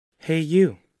Hey,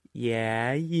 you.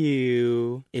 Yeah,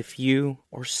 you. If you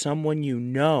or someone you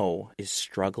know is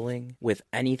struggling with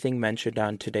anything mentioned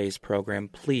on today's program,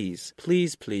 please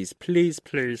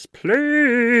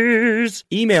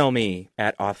email me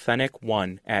at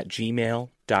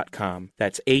authentic1@gmail.com.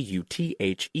 That's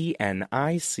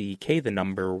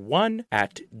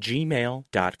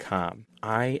AUTHENICK1@gmail.com.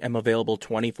 I am available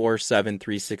 24/7,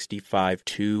 365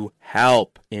 to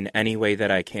help in any way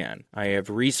that I can. I have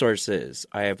resources,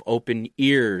 I have open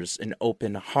ears, an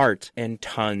open heart, and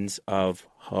tons of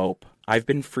hope. I've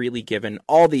been freely given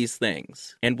all these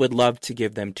things and would love to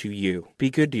give them to you. Be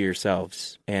good to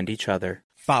yourselves and each other.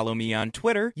 Follow me on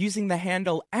Twitter using the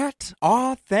handle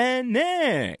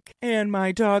 @Authentic. And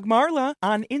my dog Marla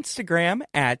on Instagram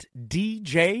at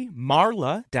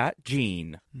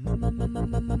djmarla.gene.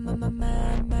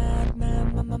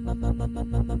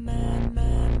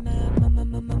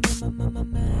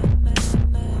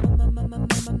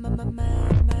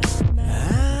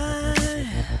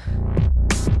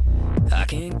 I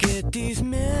can't get these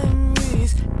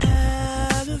memories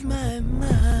out of my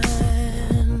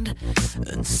mind,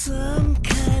 and some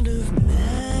kind of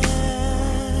madness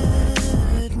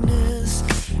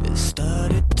has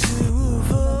started to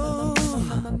evolve.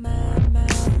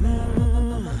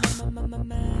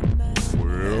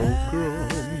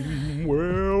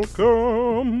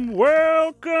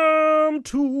 Welcome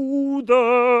to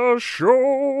the show.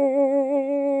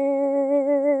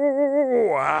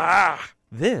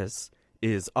 This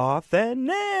is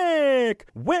Authentic,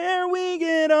 where we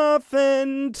get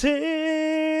authentic.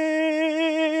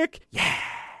 Yeah.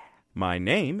 My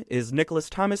name is Nicholas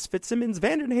Thomas Fitzsimmons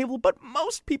Vandenhavel, but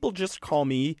most people just call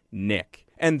me Nick.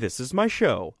 And this is my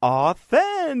show,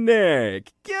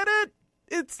 Authentic. Get it?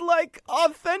 It's like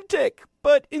authentic,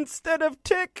 but instead of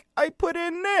tick, I put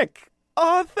in Nick.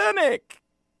 Authentic.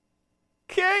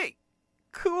 Okay.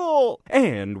 Cool.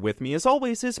 And with me as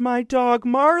always is my dog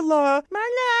Marla.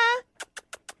 Marla!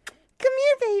 Come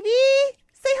here, baby!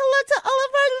 Say hello to all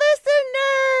of our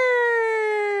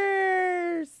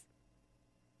listeners!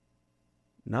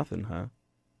 Nothing, huh?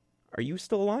 Are you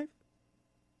still alive?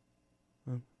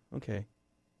 Oh, okay.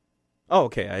 Oh,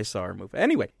 okay, I saw her move.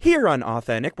 Anyway, here on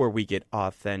Authentic, where we get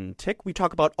authentic, we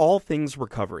talk about all things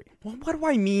recovery. Well, what do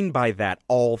I mean by that,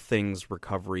 all things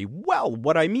recovery? Well,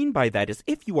 what I mean by that is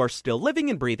if you are still living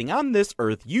and breathing on this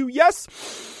earth, you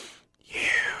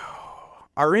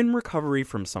are in recovery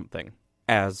from something.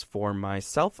 As for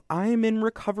myself, I am in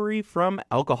recovery from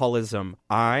alcoholism.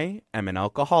 I am an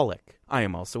alcoholic. I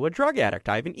am also a drug addict.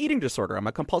 I have an eating disorder. I'm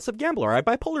a compulsive gambler. I have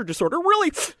bipolar disorder.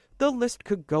 Really? The list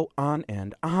could go on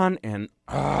and on and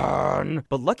on.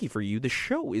 But lucky for you, the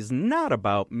show is not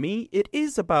about me. It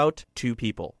is about two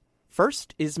people.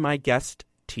 First is my guest,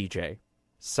 TJ.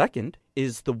 Second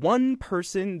is the one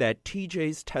person that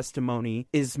TJ's testimony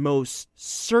is most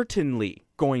certainly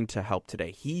going to help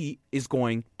today. He is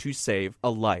going to save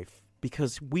a life.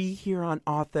 Because we here on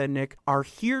Authentic are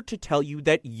here to tell you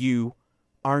that you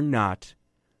are not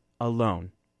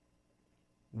alone.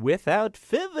 Without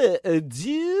further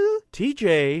ado,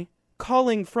 TJ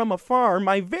calling from afar,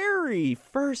 my very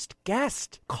first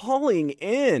guest calling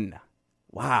in.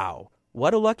 Wow,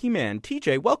 what a lucky man.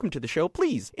 TJ, welcome to the show.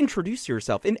 Please introduce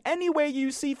yourself in any way you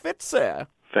see fit, sir.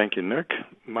 Thank you, Nick.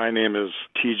 My name is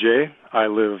TJ. I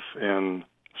live in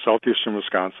southeastern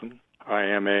Wisconsin. I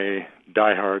am a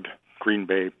diehard Green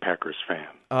Bay Packers fan.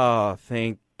 Oh,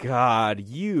 thank God.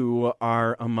 You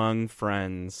are among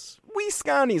friends. We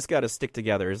Scotties got to stick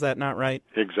together. Is that not right?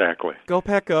 Exactly. Go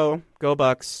Pack Go. Go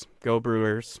Bucks. Go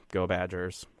Brewers. Go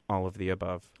Badgers. All of the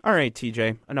above. All right,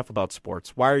 TJ, enough about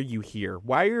sports. Why are you here?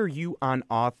 Why are you on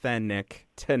Authentic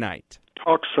tonight?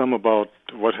 Talk some about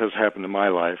what has happened in my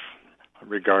life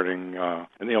regarding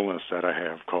an illness that I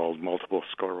have called multiple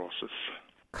sclerosis.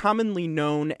 Commonly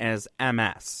known as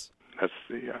MS. That's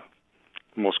the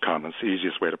most common. It's the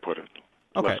easiest way to put it.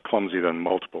 Okay. Less clumsy than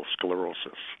multiple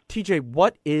sclerosis. TJ,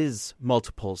 what is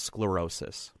multiple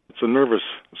sclerosis? It's a nervous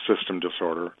system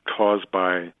disorder caused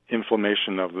by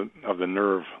inflammation of the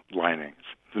nerve linings.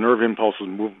 The nerve impulses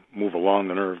move along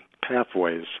the nerve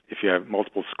pathways. If you have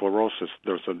multiple sclerosis,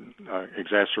 there's an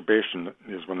exacerbation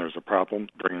is when there's a problem.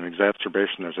 During an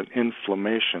exacerbation, there's an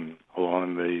inflammation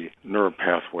along the nerve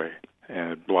pathway,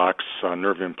 and it blocks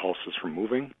nerve impulses from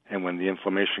moving. And when the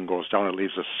inflammation goes down, it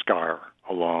leaves a scar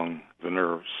along the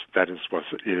nerves. That is what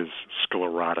is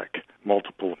sclerotic.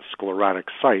 Multiple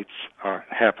sclerotic sites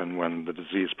happen when the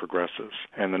disease progresses.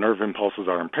 And the nerve impulses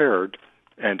are impaired,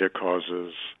 and it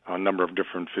causes a number of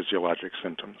different physiologic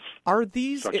symptoms. Are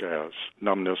these such as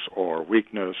numbness or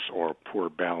weakness or poor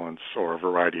balance or a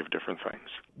variety of different things.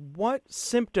 What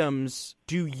symptoms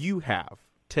do you have,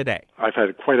 today? I've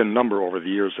had quite a number over the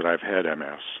years that I've had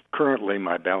MS. Currently,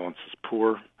 my balance is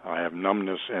poor. I have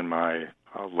numbness in my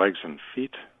legs and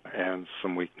feet and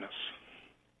some weakness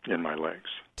in my legs.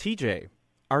 TJ,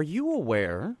 are you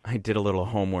aware? I did a little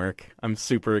homework. I'm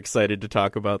super excited to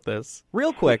talk about this.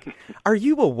 Real quick, are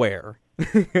you aware?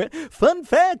 Fun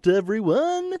fact,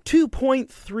 everyone!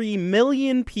 2.3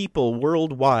 million people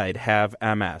worldwide have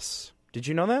MS. Did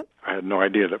you know that? I had no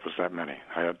idea that was that many.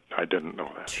 I didn't know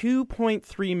that.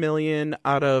 2.3 million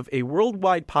out of a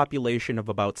worldwide population of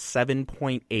about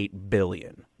 7.8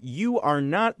 billion. You are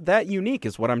not that unique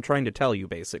is what I'm trying to tell you,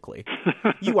 basically.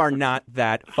 You are not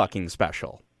that fucking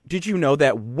special. Did you know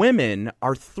that women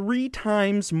are 3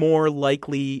 times more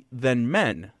likely than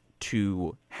men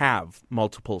to have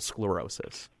multiple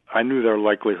sclerosis? I knew their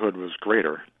likelihood was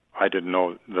greater. I didn't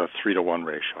know the 3-to-1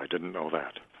 ratio. I didn't know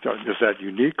that. So is that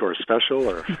unique or special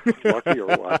or lucky or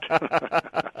what?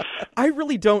 I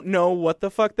really don't know what the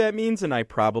fuck that means, and I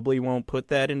probably won't put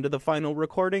that into the final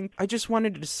recording. I just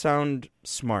wanted to sound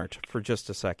smart for just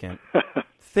a second.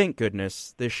 Thank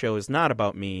goodness this show is not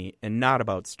about me and not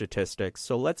about statistics,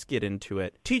 so let's get into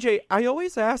it. TJ, I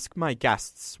always ask my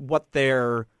guests what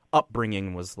their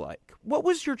upbringing was like. What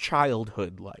was your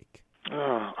childhood like?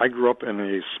 I grew up in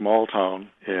a small town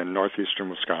in northeastern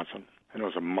Wisconsin, and it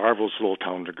was a marvelous little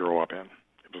town to grow up in.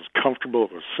 It was comfortable,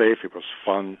 it was safe, it was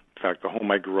fun. In fact, the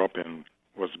home I grew up in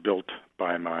was built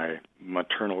by my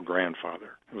maternal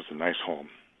grandfather. It was a nice home.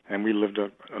 And we lived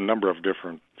a number of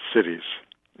different cities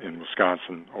in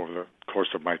Wisconsin over the course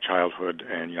of my childhood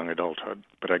and young adulthood.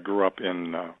 But I grew up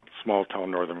in small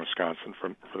town northern Wisconsin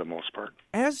for the most part.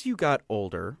 As you got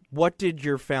older, what did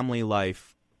your family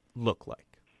life look like?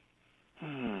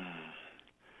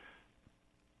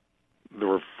 There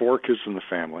were 4 kids in the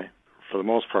family. For the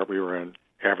most part, we were an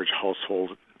average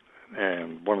household,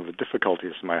 and one of the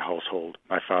difficulties in my household,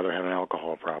 my father had an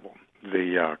alcohol problem.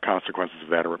 The consequences of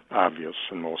that are obvious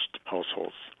in most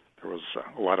households. There was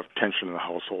a lot of tension in the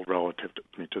household relative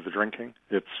to the drinking.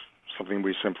 It's something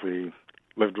we simply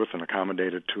lived with and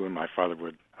accommodated to, and my father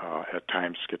would at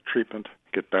times get treatment,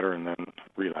 get better, and then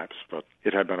relapse. But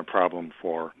it had been a problem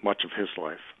for much of his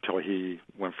life till he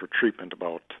went for treatment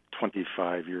about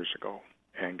 25 years ago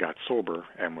and got sober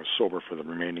and was sober for the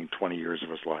remaining 20 years of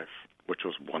his life, which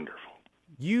was wonderful.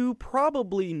 You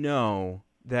probably know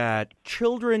that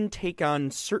children take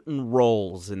on certain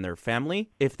roles in their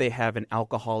family. If they have an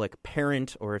alcoholic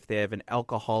parent or if they have an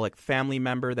alcoholic family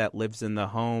member that lives in the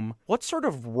home, what sort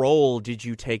of role did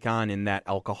you take on in that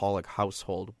alcoholic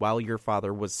household while your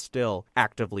father was still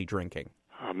actively drinking?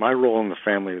 My role in the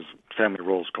family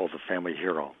role is called the family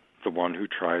hero, the one who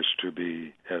tries to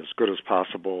be as good as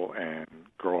possible and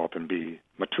grow up and be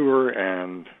mature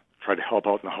and try to help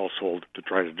out in the household, to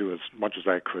try to do as much as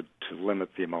I could to limit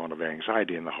the amount of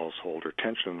anxiety in the household or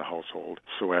tension in the household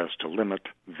so as to limit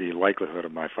the likelihood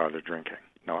of my father drinking.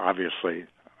 Now, obviously,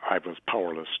 I was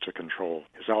powerless to control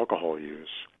his alcohol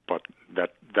use, but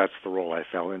that's the role I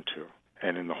fell into.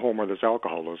 And in the home where there's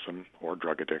alcoholism or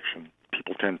drug addiction,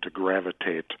 people tend to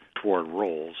gravitate toward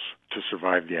roles to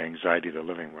survive the anxiety they're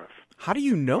living with. How do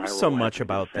you know so much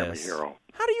about this? Hero.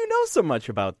 How do you know so much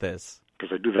about this?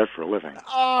 Because I do that for a living.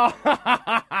 Oh.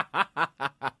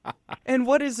 And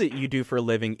what is it you do for a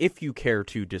living, if you care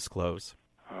to disclose?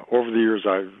 Over the years,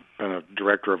 I've been a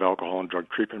director of alcohol and drug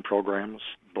treatment programs,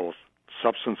 both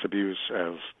substance abuse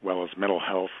as well as mental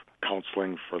health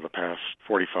counseling for the past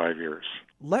 45 years.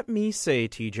 Let me say,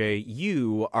 TJ,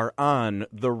 you are on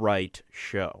the right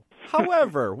show.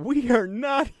 However, we are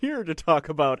not here to talk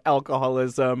about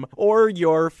alcoholism or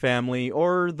your family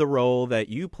or the role that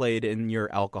you played in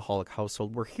your alcoholic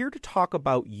household. We're here to talk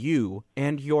about you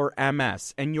and your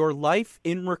MS and your life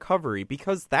in recovery,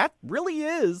 because that really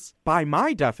is, by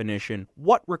my definition,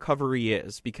 what recovery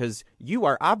is, because you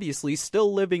are obviously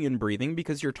still living and breathing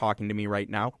because you're talking to me right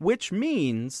now, which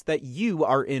means that you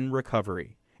are in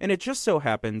recovery. And it just so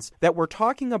happens that we're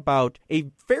talking about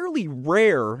a fairly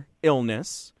rare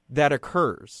illness that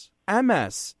occurs.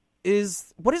 MS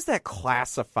what is that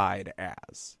classified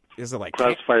as? Is it like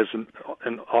classified as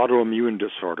an autoimmune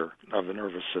disorder of the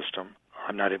nervous system?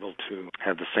 I'm not able to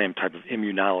have the same type of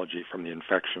immunology from the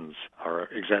infections or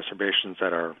exacerbations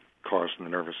that are caused in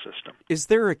the nervous system. Is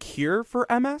there a cure for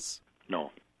MS? No.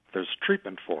 There's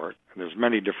treatment for it, and there's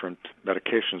many different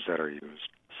medications that are used.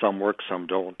 Some work, some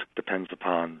don't. Depends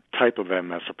upon type of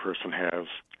MS a person has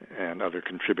and other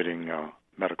contributing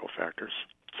medical factors.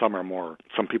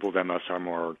 Some people with MS are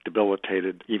more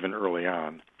debilitated even early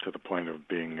on to the point of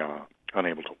being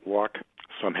unable to walk.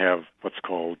 Some have what's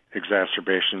called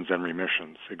exacerbations and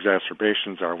remissions.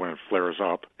 Exacerbations are when it flares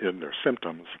up in their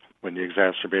symptoms. When the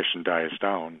exacerbation dies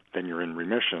down, then you're in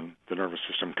remission, the nervous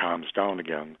system calms down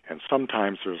again, and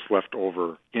sometimes there's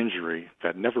leftover injury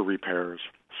that never repairs.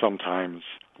 Sometimes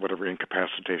whatever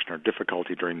incapacitation or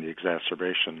difficulty during the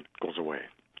exacerbation goes away.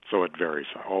 So it varies.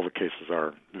 All the cases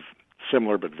are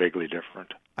similar but vaguely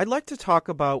different. I'd like to talk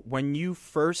about when you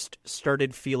first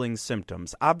started feeling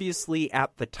symptoms. Obviously,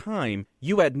 at the time,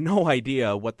 you had no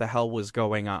idea what the hell was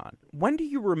going on. When do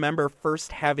you remember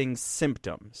first having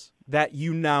symptoms that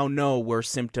you now know were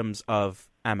symptoms of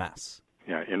MS?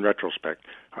 Yeah, in retrospect,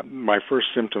 my first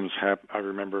symptoms I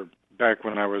remember back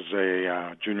when I was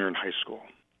a junior in high school.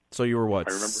 So you were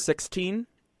what, 16?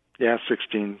 Yeah,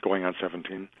 16, going on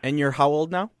 17. And you're how old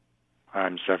now?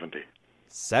 I'm 70.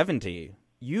 70?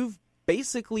 You've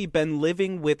basically been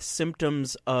living with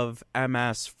symptoms of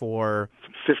MS for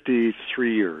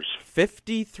 53 years.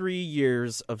 53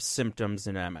 years of symptoms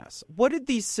in MS. What did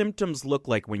these symptoms look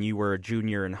like when you were a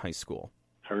junior in high school?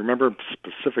 I remember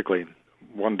specifically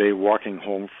one day walking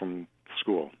home from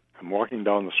school. I'm walking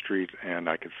down the street and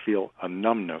I could feel a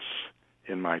numbness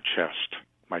in my chest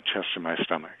and my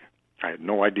stomach. I had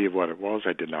no idea what it was.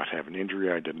 I did not have an injury.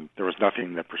 There was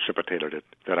nothing that precipitated it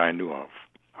that I knew of.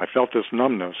 I felt this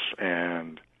numbness,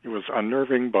 and it was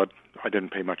unnerving, but I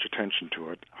didn't pay much attention to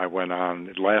it. I went on.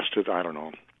 It lasted,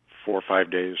 4 or 5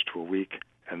 days to a week,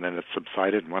 and then it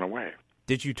subsided and went away.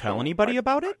 Did you tell anybody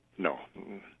about it? No.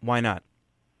 Why not?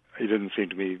 It didn't seem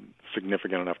to be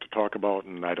significant enough to talk about,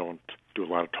 and I don't do a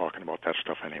lot of talking about that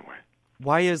stuff anyway.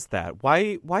 Why is that?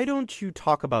 Why don't you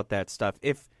talk about that stuff?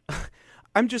 If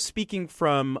I'm just speaking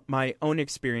from my own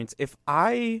experience, if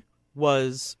I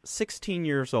was 16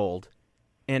 years old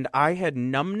and I had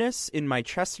numbness in my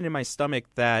chest and in my stomach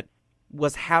that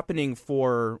was happening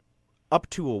for up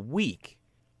to a week,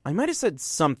 I might have said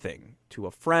something to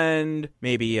a friend,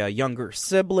 maybe a younger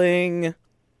sibling.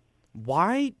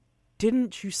 Why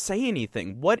didn't you say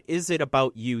anything? What is it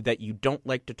about you that you don't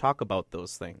like to talk about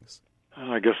those things?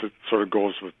 I guess it sort of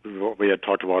goes with what we had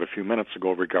talked about a few minutes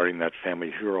ago regarding that family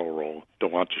hero role.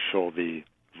 Don't want to show the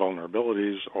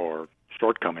vulnerabilities or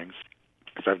shortcomings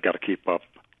because I've got to keep up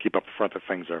front of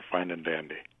things that are fine and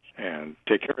dandy and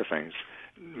take care of things.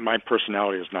 My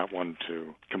personality is not one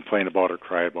to complain about or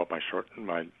cry about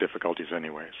my difficulties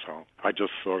anyway, so I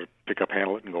just sort of pick up,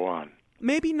 handle it, and go on.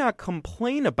 Maybe not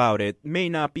complain about it may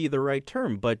not be the right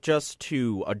term, but just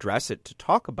to address it, to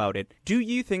talk about it. Do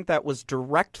you think that was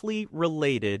directly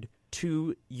related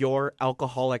to your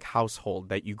alcoholic household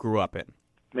that you grew up in?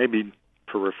 Maybe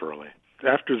peripherally.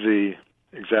 After the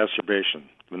exacerbation,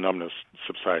 the numbness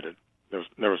subsided.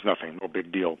 There was nothing, no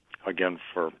big deal. Again,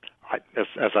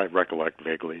 as I recollect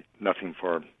vaguely, nothing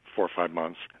for 4 or 5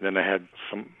 months. Then I had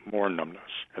some more numbness,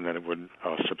 and then it would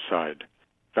subside.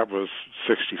 That was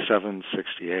 67,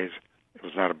 68. It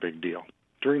was not a big deal.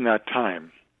 During that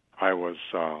time, I was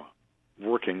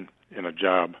working in a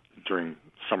job during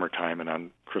summertime and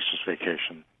on Christmas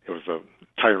vacation. It was a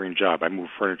tiring job. I moved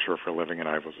furniture for a living, and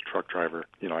I was a truck driver.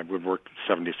 I would work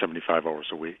 70, 75 hours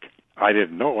a week. I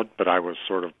didn't know it, but I was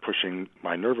sort of pushing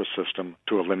my nervous system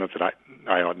to a limit that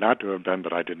I ought not to have been,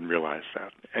 but I didn't realize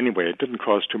that. Anyway, it didn't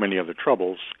cause too many other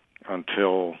troubles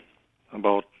until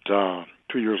about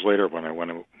 2 years later when I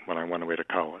went away to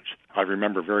college. I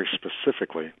remember very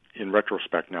specifically, in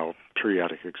retrospect now,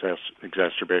 periodic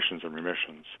exacerbations and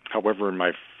remissions. However, in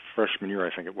my freshman year,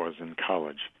 I think it was, in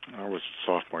college, or was it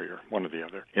sophomore year, one or the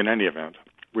other. In any event,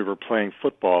 we were playing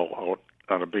football out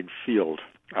on a big field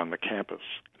on the campus.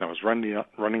 And I was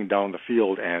running down the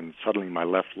field, and suddenly my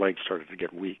left leg started to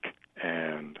get weak,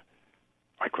 and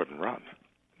I couldn't run.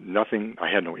 Nothing. I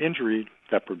had no injury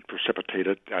that would precipitate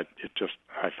it.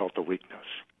 I felt the weakness.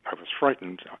 I was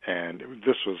frightened, and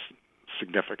this was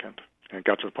significant. And it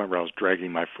got to the point where I was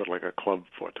dragging my foot like a club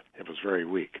foot. It was very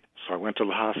weak. So I went to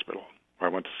the hospital, where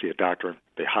I went to see a doctor.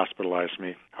 They hospitalized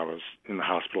me. I was in the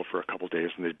hospital for a couple of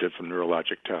days, and they did some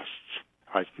neurologic tests.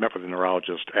 I met with a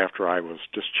neurologist after I was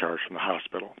discharged from the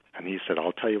hospital, and he said,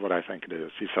 "I'll tell you what I think it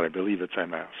is." He said, "I believe it's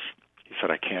MS." He said,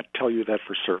 "I can't tell you that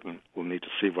for certain. We'll need to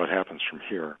see what happens from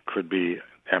here. Could be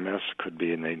MS, could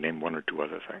be," and they named 1 or 2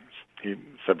 other things. He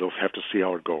said, "We'll have to see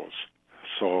how it goes."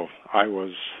 So I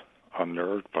was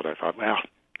unnerved, but I thought, well,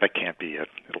 that can't be it.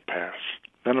 It'll pass.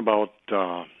 Then about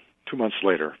 2 months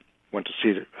later, went to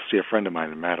see a friend of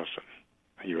mine in Madison.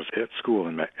 He was at school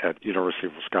at University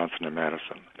of Wisconsin in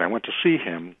Madison. And I went to see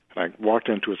him, and I walked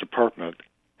into his apartment,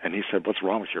 and he said, "What's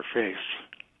wrong with your face?"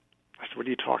 I said, "What are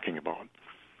you talking about?"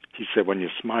 He said, "When you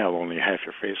smile, only half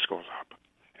your face goes up."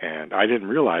 And I didn't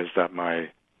realize that my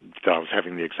that I was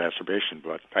having the exacerbation,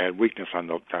 but I had weakness on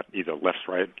either left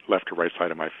or right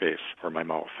side of my face or my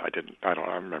mouth. I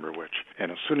don't remember which.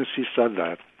 And as soon as he said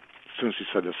that, as soon as he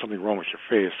said there's something wrong with your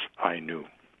face, I knew.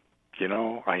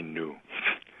 I knew.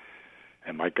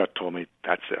 And my gut told me,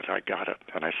 that's it, I got it.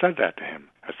 And I said that to him.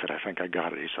 I said, I think I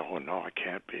got it. He said, oh, no, I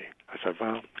can't be. I said,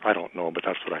 well, I don't know, but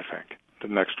that's what I think. The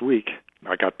next week,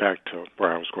 I got back to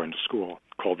where I was going to school,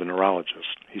 called the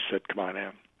neurologist. He said, come on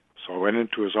in. So I went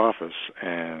into his office,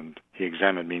 and he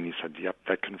examined me, and he said, yep,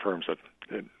 that confirms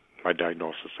it, my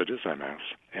diagnosis. It is MS.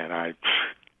 And I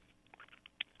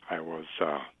was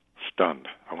stunned.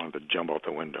 I wanted to jump out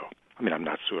the window. I mean, I'm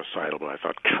not suicidal, but I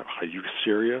thought, are you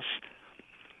serious?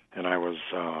 And I was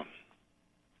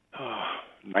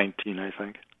 19, I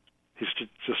think. He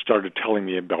just started telling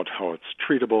me about how it's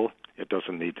treatable. It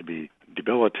doesn't need to be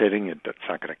debilitating. It's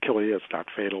not going to kill you. It's not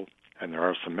fatal. And there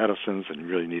are some medicines, and you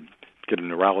really need to get a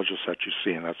neurologist that you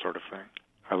see and that sort of thing.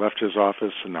 I left his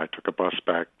office, and I took a bus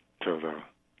back to the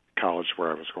college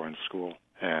where I was going to school.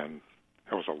 And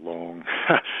it was a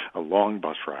long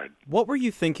bus ride. What were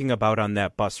you thinking about on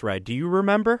that bus ride? Do you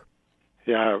remember?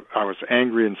 Yeah, I was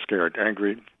angry and scared.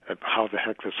 Angry at how the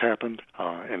heck this happened,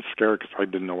 and scared because I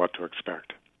didn't know what to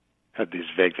expect. Had these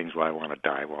vague things, well, I want to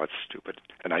die. Well, it's stupid.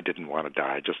 And I didn't want to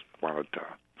die. I just wanted to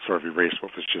sort of erase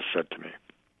what was just said to me.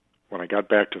 When I got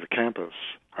back to the campus,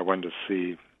 I went to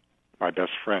see my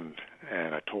best friend,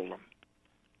 and I told him.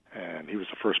 And he was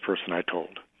the first person I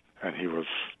told, and he was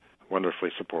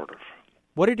wonderfully supportive.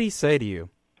 What did he say to you?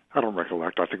 I don't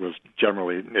recollect. I think it was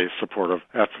generally a supportive,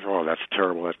 that's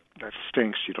terrible, that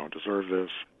stinks, you don't deserve this,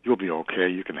 you'll be okay,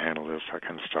 you can handle this, that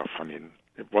kind of stuff. I mean,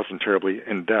 it wasn't terribly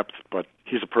in-depth, but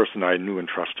he's a person I knew and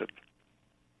trusted,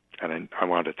 and I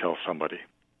wanted to tell somebody.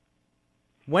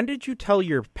 When did you tell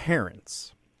your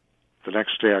parents? The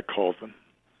next day I called them.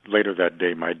 Later that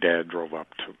day, my dad drove up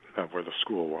to where the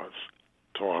school was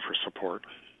to offer support.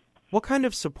 What kind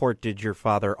of support did your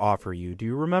father offer you? Do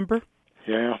you remember?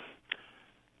 Yeah.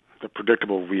 The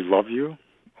predictable, we love you.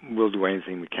 We'll do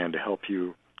anything we can to help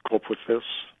you cope with this.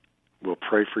 We'll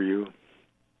pray for you.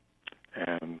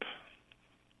 And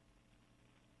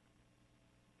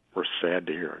we're sad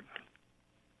to hear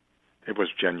it. It was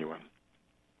genuine.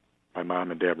 My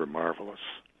mom and dad were marvelous.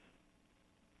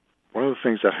 One of the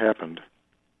things that happened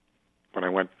when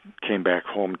I came back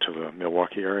home to the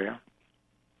Milwaukee area,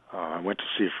 I went to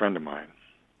see a friend of mine.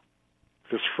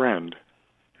 This friend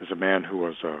is a man who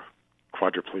was a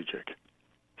quadriplegic.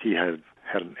 He had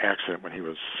an accident when he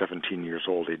was 17 years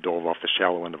old. He dove off the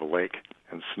shallow end of a lake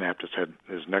and snapped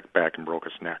his neck back and broke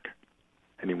his neck.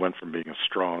 And he went from being a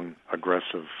strong,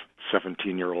 aggressive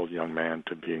 17-year-old young man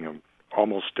to being an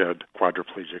almost dead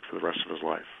quadriplegic for the rest of his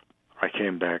life. I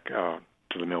came back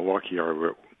to the Milwaukee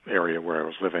area where I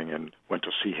was living and went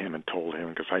to see him and told him,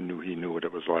 because I knew he knew what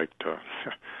it was like to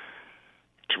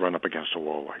run up against a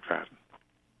wall like that.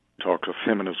 Talked with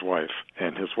him and his wife,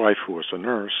 and his wife, who was a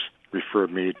nurse,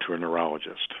 referred me to a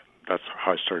neurologist. That's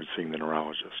how I started seeing the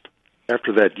neurologist.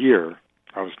 After that year,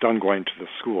 I was done going to the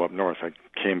school up north. I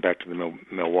came back to the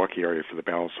Milwaukee area for the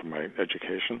balance of my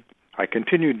education. I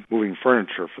continued moving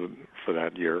furniture for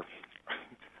that year.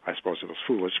 I suppose it was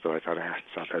foolish, but I thought,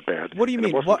 it's not that bad. What do you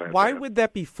mean? Why would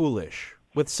that be foolish?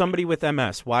 With somebody with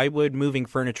MS, why would moving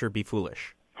furniture be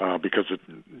foolish? Because it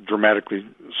dramatically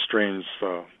strains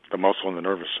the muscle and the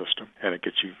nervous system, and it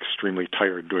gets you extremely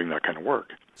tired doing that kind of work.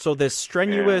 So this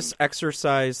strenuous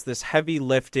exercise, this heavy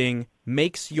lifting,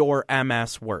 makes your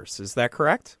MS worse. Is that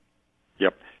correct?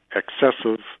 Yep.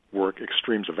 Excessive work,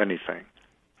 extremes of anything,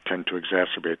 tend to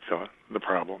exacerbate the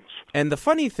problems. And the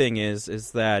funny thing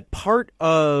is that part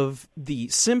of the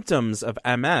symptoms of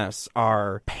MS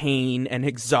are pain and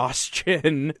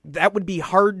exhaustion. That would be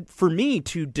hard for me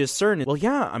to discern. Well,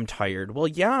 yeah, I'm tired. Well,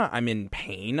 yeah, I'm in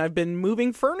pain. I've been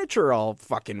moving furniture all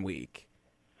fucking week.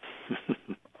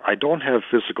 I don't have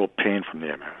physical pain from the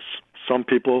MS. Some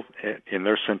people, in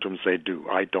their symptoms, they do.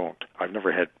 I don't. I've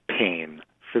never had pain,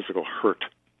 physical hurt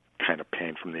kind of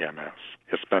pain from the MS.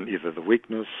 It's been either the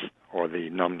weakness or the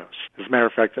numbness. As a matter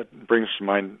of fact, that brings to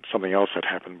mind something else that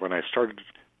happened when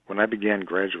I began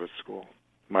graduate school.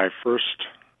 My first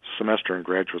semester in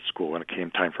graduate school, when it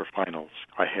came time for finals,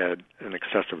 I had an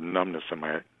excessive numbness in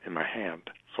my hand,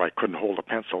 so I couldn't hold a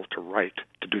pencil to write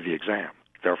to do the exam.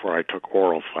 Therefore, I took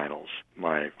oral finals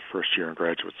my first year in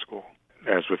graduate school.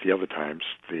 As with the other times,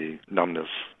 the numbness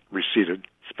receded.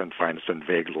 It's been fine. It's been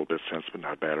vague a little bit since, but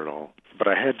not bad at all. But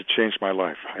I had to change my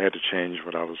life. I had to change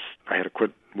I had to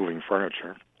quit moving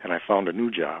furniture, and I found a new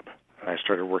job. And I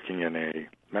started working in a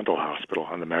mental hospital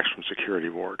on the maximum security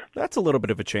ward. That's a little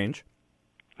bit of a change.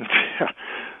 Yeah.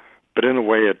 But in a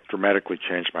way, it dramatically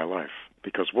changed my life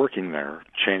because working there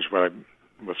changed what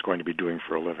I was going to be doing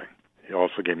for a living. It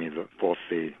also gave me both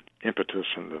the impetus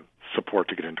and the support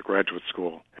to get into graduate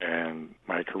school, and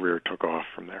my career took off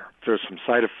from there. There's some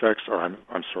side effects, or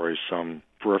some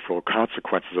peripheral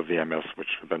consequences of the MS which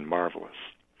have been marvelous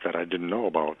that I didn't know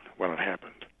about when it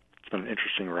happened. It's been an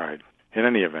interesting ride. In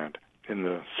any event, in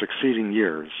the succeeding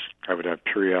years, I would have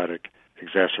periodic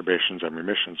exacerbations and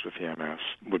remissions with the MS,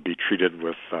 would be treated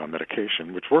with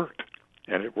medication, which worked,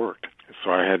 and it worked.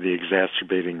 So I had the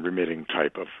exacerbating, remitting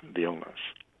type of the illness.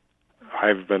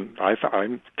 I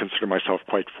consider myself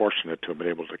quite fortunate to have been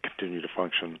able to continue to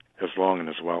function as long and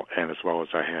as well as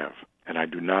I have. And I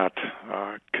do not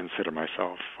consider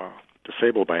myself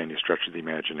disabled by any stretch of the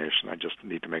imagination. I just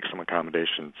need to make some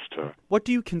accommodations to... What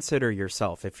do you consider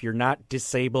yourself? If you're not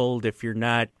disabled, if you're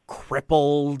not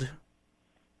crippled,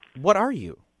 what are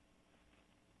you?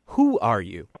 Who are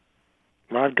you?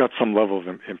 Well, I've got some level of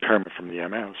impairment from the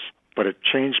MS, but it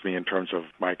changed me in terms of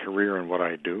my career and what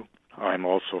I do. I'm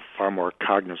also far more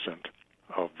cognizant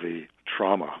of the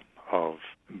trauma of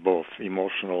both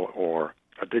emotional or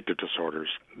addictive disorders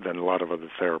than a lot of other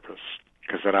therapists.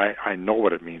 Because I know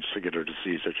what it means to get a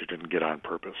disease that you didn't get on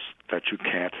purpose, that you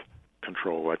can't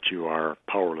control, that you are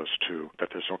powerless to, that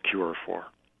there's no cure for.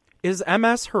 Is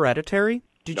MS hereditary?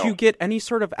 Did No. you get any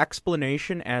sort of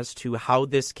explanation as to how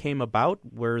this came about?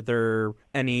 Were there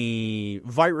any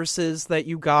viruses that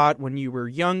you got when you were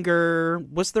younger?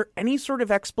 Was there any sort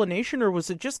of explanation, or was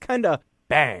it just kind of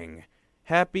bang?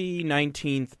 Happy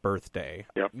 19th birthday.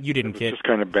 Yep. You didn't It was get... just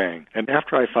kind of bang. And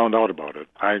after I found out about it,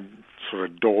 I sort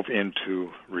of dove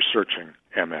into researching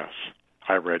MS.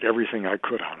 I read everything I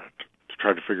could on it to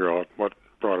try to figure out what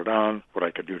brought it on, what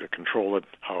I could do to control it,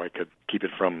 how I could keep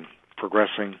it from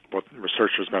progressing, what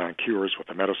research has been on cures, what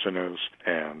the medicine is,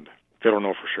 and they don't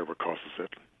know for sure what causes it.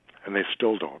 And they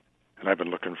still don't. And I've been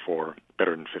looking for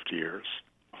better than 50 years.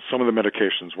 Some of the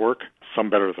medications work, some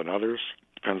better than others.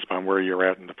 Depends upon where you're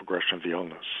at in the progression of the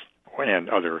illness and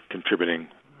other contributing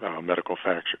medical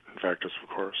factors, of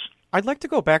course. I'd like to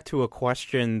go back to a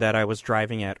question that I was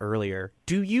driving at earlier.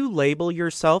 Do you label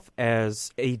yourself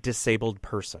as a disabled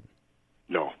person?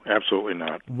 No, absolutely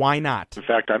not. Why not? In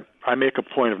fact, I make a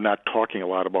point of not talking a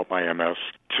lot about my MS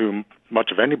to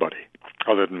much of anybody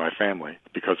other than my family,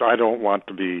 because I don't want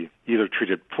to be either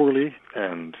treated poorly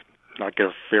and not get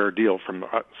a fair deal from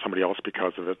somebody else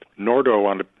because of it, nor do I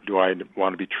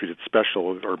want to be treated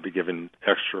special or be given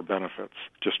extra benefits.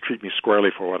 Just treat me squarely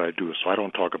for what I do, so I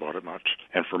don't talk about it much.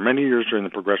 And for many years during the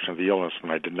progression of the illness,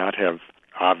 when I did not have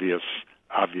obvious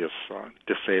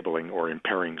disabling or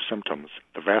impairing symptoms,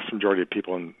 the vast majority of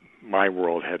people in my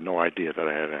world had no idea that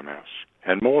I had MS.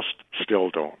 And most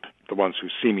still don't. The ones who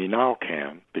see me now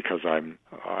can, because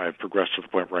I've progressed to the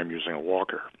point where I'm using a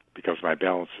walker, because my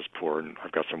balance is poor and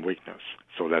I've got some weakness.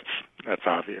 So that's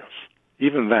obvious.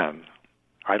 Even then,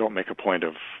 I don't make a point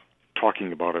of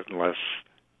talking about it unless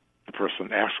the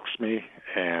person asks me,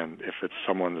 and if it's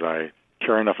someone that I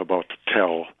care enough about to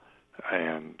tell,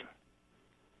 and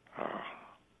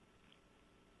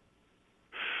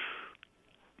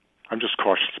I'm just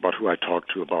cautious about who I talk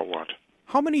to about what.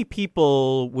 How many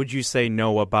people would you say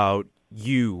know about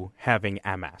you having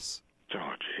MS?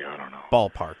 Oh, gee, I don't know.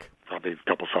 Ballpark. Probably a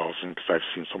couple thousand, because I've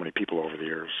seen so many people over the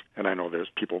years. And I know there's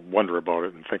people wonder about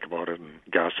it and think about it and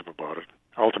gossip about it.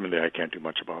 Ultimately, I can't do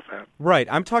much about that. Right.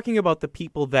 I'm talking about the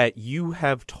people that you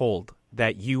have told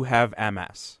that you have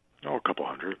MS. Oh, a couple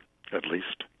hundred, at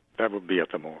least. That would be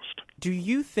at the most. Do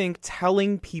you think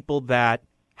telling people that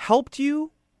helped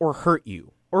you or hurt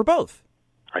you? Or both?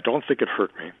 I don't think it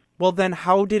hurt me. Well, then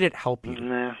how did it help you?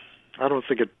 Nah, I don't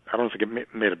think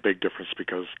it made a big difference,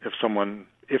 because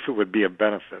if it would be a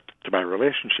benefit to my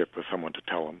relationship with someone to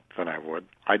tell them, then I would.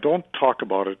 I don't talk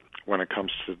about it when it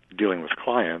comes to dealing with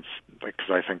clients, because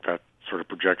I think that sort of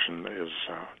projection is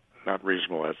not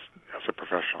reasonable as a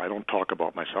professional. I don't talk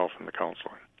about myself in the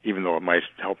counseling, even though it might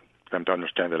help them to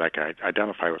understand that I can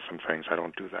identify with some things. I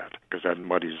don't do that, because that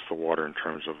muddies the water in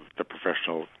terms of the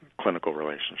professional clinical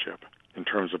relationship. In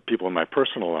terms of people in my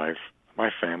personal life, my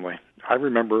family, I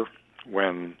remember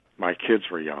when my kids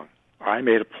were young, I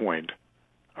made a point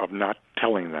of not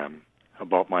telling them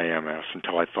about my MS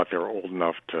until I thought they were old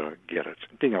enough to get it.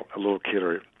 Being a little kid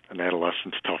or an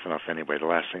adolescent's tough enough anyway. The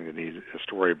last thing they need is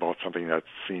to worry about something that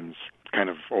seems kind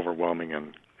of overwhelming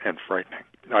and frightening.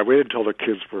 I waited until the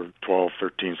kids were 12,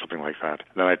 13, something like that.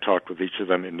 Then I talked with each of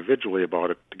them individually about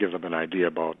it to give them an idea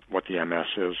about what the MS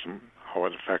is and how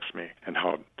it affects me and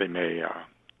how they may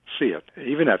see it.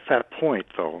 Even at that point,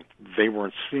 though, they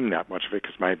weren't seeing that much of it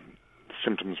because my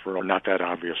symptoms were not that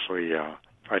obviously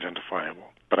identifiable.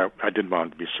 But I didn't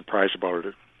want to be surprised about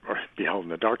it or be held in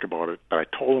the dark about it. But I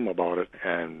told them about it,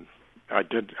 and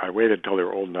I waited until they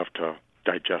were old enough to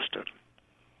digest it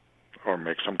or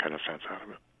make some kind of sense out of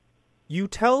it. You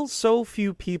tell so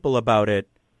few people about it,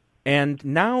 and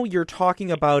now you're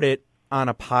talking about it on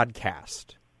a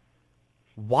podcast.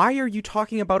 Why are you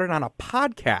talking about it on a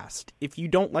podcast if you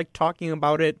don't like talking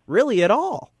about it really at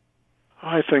all?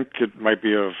 I think it might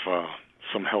be of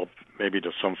some help maybe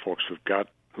to some folks who've got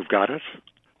it,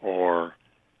 or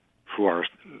who are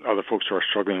other folks who are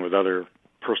struggling with other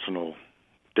personal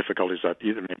difficulties that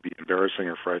either may be embarrassing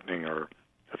or frightening or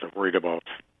that they're worried about.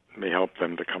 May help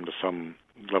them to come to some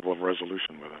level of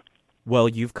resolution with it. Well,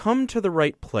 you've come to the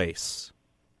right place.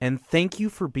 And thank you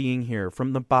for being here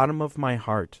from the bottom of my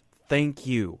heart. Thank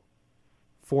you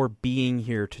for being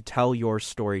here to tell your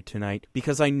story tonight,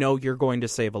 because I know you're going to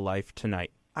save a life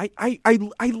tonight. I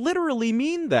literally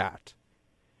mean that.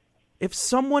 If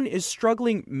someone is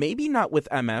struggling, maybe not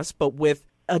with MS, but with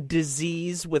a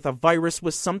disease, with a virus,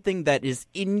 with something that is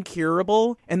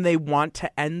incurable, and they want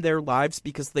to end their lives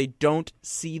because they don't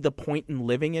see the point in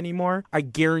living anymore, I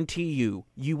guarantee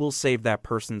you will save that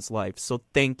person's life. So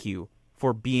thank you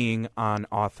for being on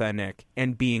Authentic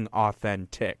and being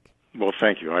authentic. Well,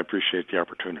 thank you. I appreciate the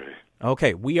opportunity.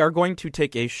 Okay, we are going to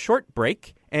take a short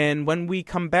break, and when we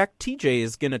come back, TJ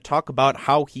is going to talk about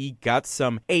how he got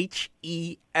some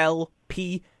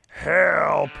H-E-L-P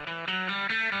help.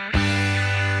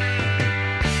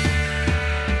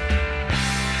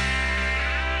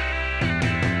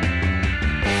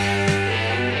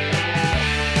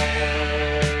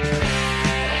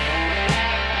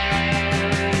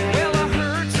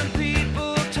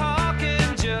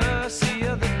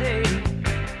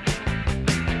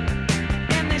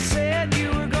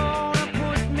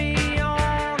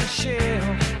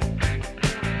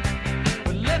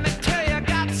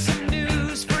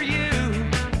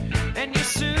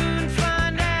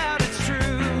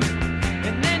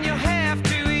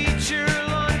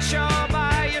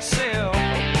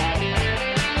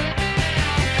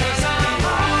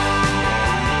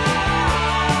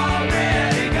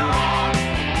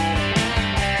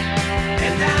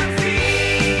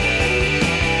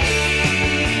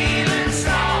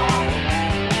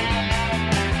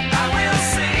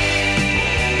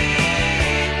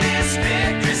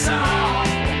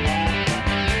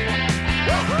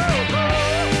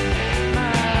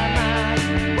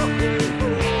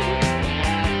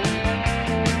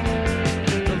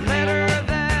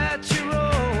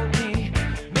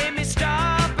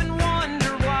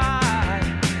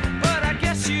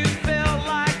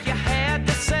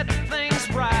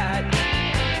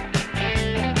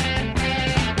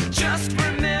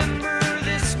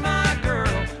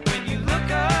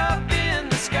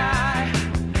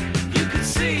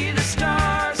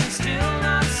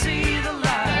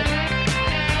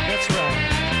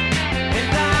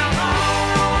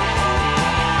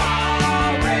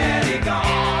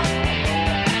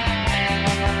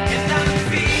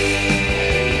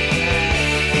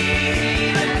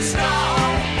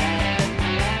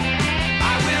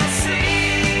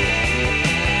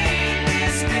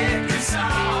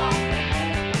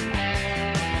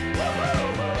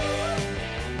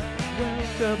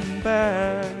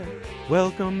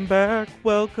 Welcome back,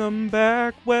 welcome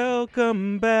back,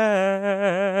 welcome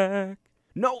back.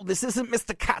 No, this isn't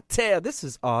Mr. Carter. This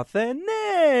is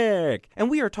Authentic. And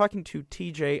we are talking to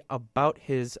TJ about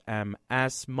his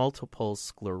MS, multiple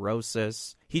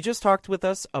sclerosis. He just talked with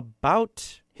us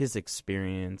about his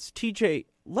experience. TJ,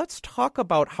 let's talk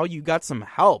about how you got some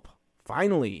help.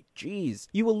 Finally, geez.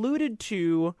 You alluded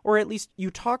to, or at least you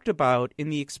talked about in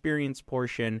the experience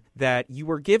portion, that you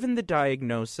were given the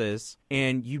diagnosis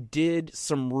and you did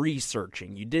some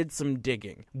researching, you did some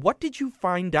digging. What did you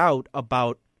find out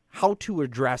about how to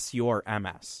address your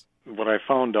MS? What I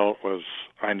found out was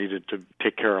I needed to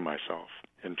take care of myself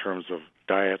in terms of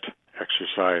diet,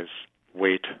 exercise,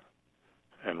 weight,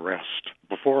 and rest.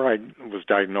 Before I was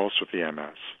diagnosed with the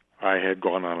MS, I had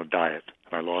gone on a diet,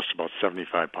 and I lost about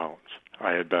 75 pounds.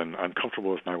 I had been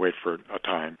uncomfortable with my weight for a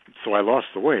time, so I lost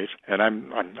the weight, and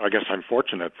I guess I'm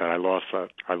fortunate that I lost that.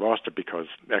 I lost it because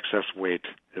excess weight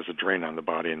is a drain on the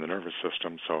body and the nervous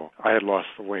system, so I had lost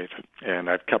the weight, and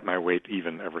I've kept my weight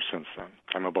even ever since then.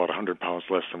 I'm about 100 pounds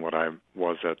less than what I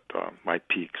was at my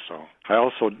peak, so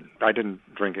I didn't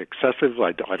drink excessively.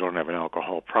 I don't have an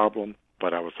alcohol problem,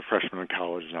 but I was a freshman in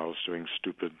college, and I was doing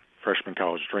stupid freshman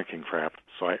college drinking crap,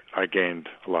 so I gained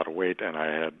a lot of weight, and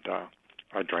I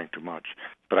drank too much.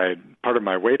 But part of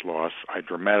my weight loss, I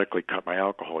dramatically cut my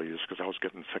alcohol use because I was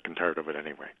getting sick and tired of it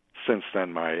anyway. Since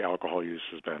then, my alcohol use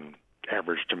has been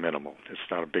average to minimal. It's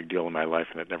not a big deal in my life,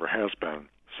 and it never has been.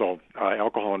 So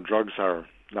alcohol and drugs are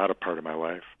not a part of my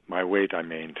life. My weight I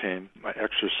maintain. My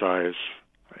exercise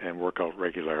and work out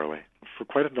regularly. For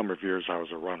quite a number of years, I was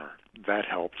a runner. That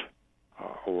helped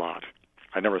a lot.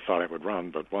 I never thought I would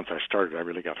run, but once I started, I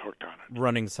really got hooked on it.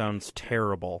 Running sounds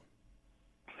terrible.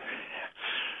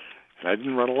 And I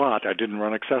didn't run a lot. I didn't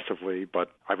run excessively,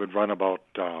 but I would run about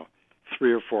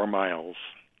 3 or 4 miles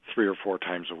 3 or 4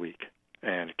 times a week.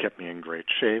 And it kept me in great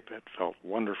shape. It felt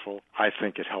wonderful. I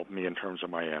think it helped me in terms of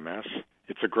my MS.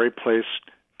 It's a great place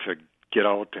to get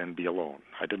out and be alone.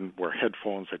 I didn't wear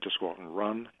headphones. I'd just go out and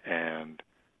run and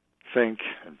think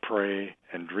and pray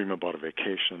and dream about a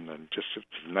vacation, and just it's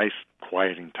a nice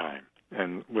quieting time.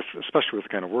 And especially with the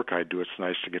kind of work I do, it's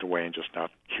nice to get away and just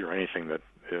not hear anything that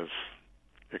is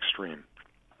extreme.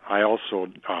 I also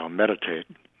meditate.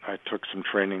 I took some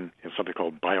training in something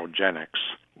called biogenics,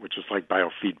 which is like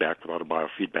biofeedback without a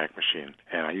biofeedback machine.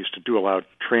 And I used to do a lot of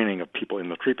training of people in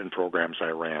the treatment programs I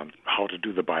ran, how to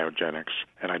do the biogenics,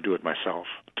 and I do it myself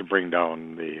to bring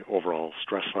down the overall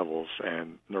stress levels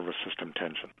and nervous system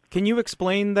tension. Can you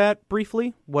explain that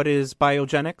briefly? What is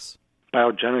biogenics?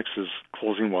 Biogenics is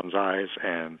closing one's eyes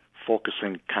and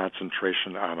focusing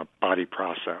concentration on a body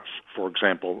process. For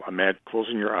example,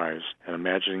 closing your eyes and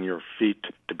imagining your feet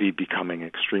to be becoming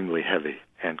extremely heavy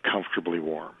and comfortably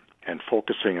warm, and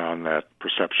focusing on that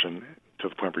perception to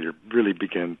the point where you really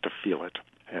begin to feel it.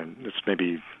 And it's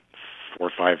maybe 4,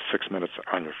 5, 6 minutes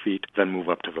on your feet, then move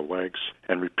up to the legs,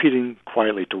 and repeating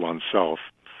quietly to oneself,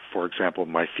 for example,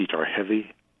 my feet are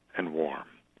heavy and warm,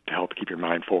 to help keep your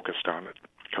mind focused on it,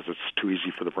 because it's too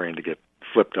easy for the brain to get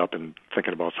flipped up and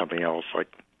thinking about something else, like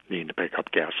needing to pick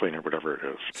up gasoline or whatever it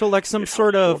is. So like some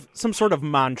sort of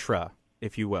mantra,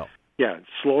 if you will. Yeah, it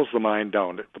slows the mind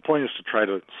down. The point is to try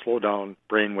to slow down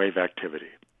brainwave activity.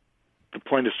 The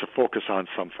point is to focus on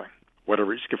something.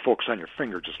 Whatever, you can focus on your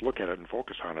finger, just look at it and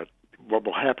focus on it. What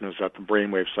will happen is that the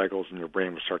brainwave cycles in your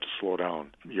brain will start to slow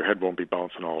down. Your head won't be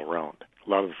bouncing all around. A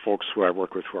lot of the folks who I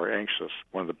work with who are anxious,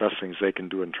 one of the best things they can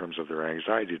do in terms of their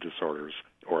anxiety disorders,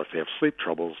 or if they have sleep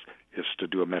troubles, is to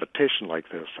do a meditation like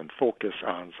this and focus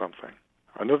on something.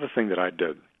 Another thing that I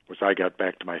did was I got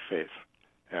back to my faith.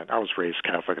 And I was raised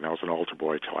Catholic, and I was an altar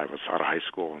boy till I was out of high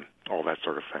school and all that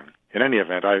sort of thing. In any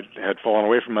event, I had fallen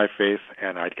away from my faith,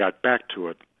 and I got back to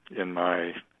it in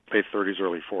my late 30s,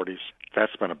 early 40s.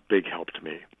 That's been a big help to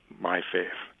me, my faith.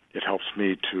 It helps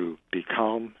me to be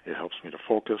calm. It helps me to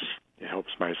focus. It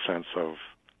helps my sense of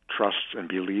trust and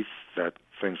belief that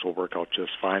things will work out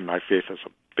just fine. My faith is a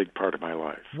big part of my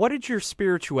life. What did your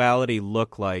spirituality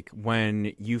look like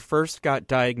when you first got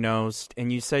diagnosed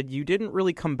and you said you didn't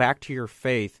really come back to your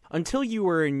faith until you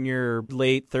were in your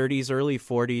late 30s, early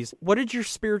 40s? What did your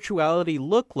spirituality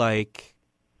look like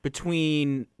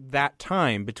between that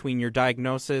time, between your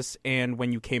diagnosis and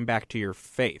when you came back to your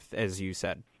faith, as you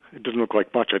said? It didn't look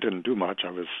like much. I didn't do much.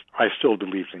 I still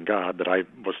believed in God, but I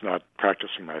was not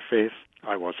practicing my faith.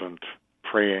 I wasn't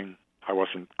praying. I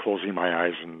wasn't closing my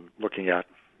eyes and looking at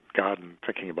God and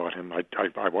thinking about Him. I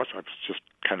was just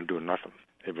kind of doing nothing.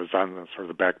 It was on the sort of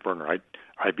the back burner.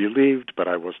 I believed, but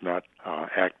I was not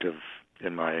active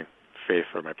in my faith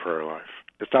or my prayer life.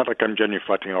 It's not like I'm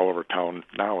genuflecting all over town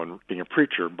now and being a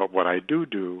preacher, but what I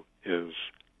do is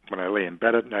when I lay in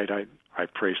bed at night, I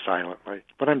pray silently.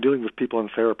 When I'm dealing with people in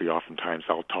therapy, oftentimes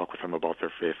I'll talk with them about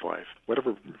their faith life.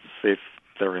 Whatever faith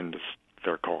they're in, is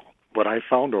their call. What I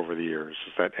found over the years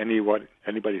is that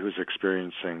anybody who's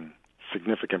experiencing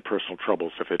significant personal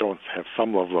troubles, if they don't have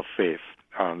some level of faith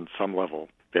on some level,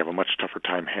 they have a much tougher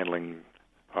time handling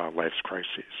life's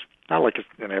crises. Not like it's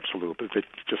an absolute, but it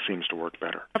just seems to work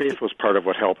better. Faith was part of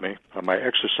what helped me. My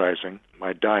exercising,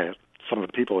 my diet, some of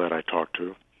the people that I talked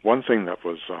to. One thing that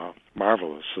was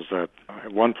marvelous is that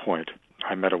at one point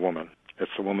I met a woman.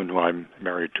 It's the woman who I'm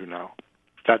married to now.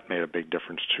 That made a big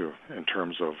difference, too, in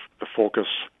terms of the focus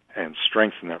and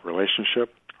strength in that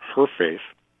relationship. Her faith,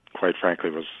 quite frankly,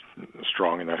 was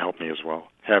strong, and that helped me as well.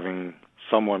 Having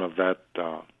someone of that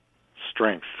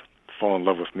strength fall in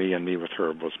love with me and me with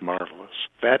her was marvelous.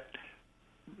 That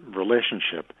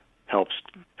relationship helps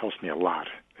me a lot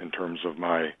in terms of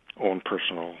my own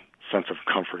personal sense of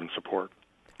comfort and support.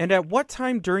 And at what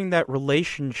time during that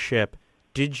relationship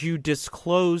did you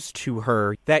disclose to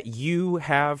her that you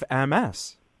have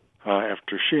MS?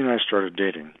 After she and I started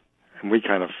dating, and we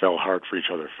kind of fell hard for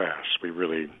each other fast. We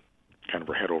really kind of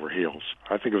were head over heels.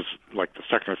 I think it was like the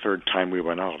second or third time we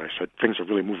went out. I said, things are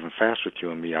really moving fast with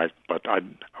you and me, but I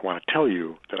want to tell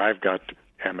you that I've got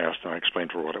MS, and I explained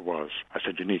to her what it was. I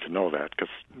said, you need to know that, because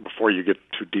before you get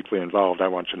too deeply involved, I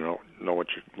want you to know what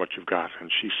you've got. And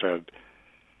she said,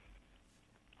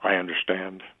 I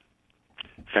understand.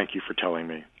 Thank you for telling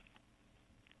me.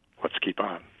 Let's keep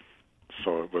on.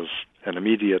 So it was an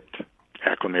immediate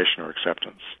acclamation or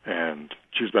acceptance. And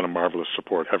she's been a marvelous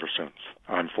support ever since.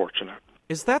 I'm fortunate.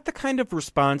 Is that the kind of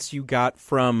response you got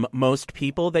from most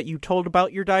people that you told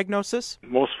about your diagnosis?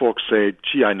 Most folks say,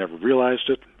 gee, I never realized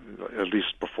it, at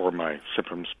least before my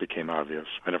symptoms became obvious.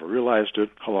 I never realized it.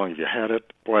 How long have you had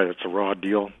it? Boy, it's a raw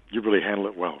deal. You really handle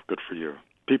it well. Good for you.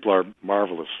 People are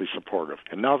marvelously supportive.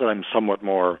 And now that I'm somewhat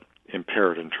more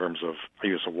impaired in terms of I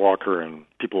use a walker and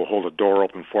people will hold a door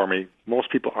open for me,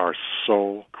 most people are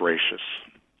so gracious.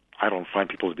 I don't find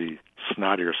people to be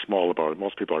snotty or small about it.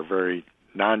 Most people are very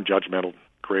non-judgmental,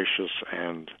 gracious,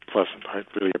 and pleasant. I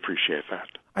really appreciate that.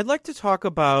 I'd like to talk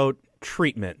about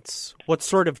treatments. What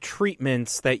sort of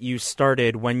treatments that you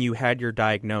started when you had your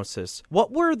diagnosis?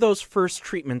 What were those first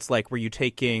treatments like? Were you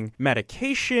taking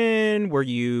medication?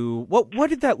 What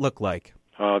did that look like?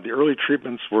 The early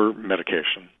treatments were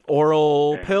medication.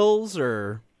 Oral pills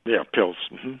or? Yeah, pills.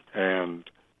 And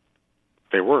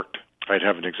they worked. I'd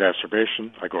have an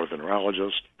exacerbation. I go to the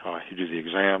neurologist. He'd do the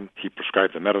exam. He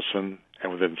prescribed the medicine.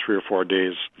 And within 3 or 4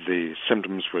 days, the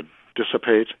symptoms would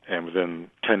dissipate. And within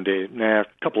 10 days, a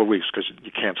couple of weeks, because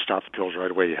you can't stop the pills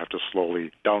right away. You have to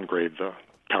slowly downgrade the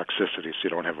toxicity so you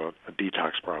don't have a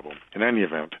detox problem. In any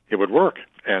event, it would work.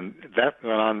 And that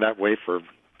went on that way for,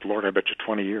 Lord, I bet you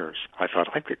 20 years. I thought,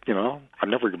 I'm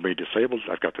never going to be disabled.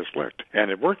 I've got this licked. And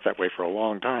it worked that way for a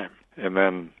long time. And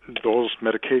then those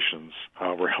medications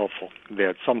were helpful. They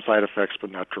had some side effects,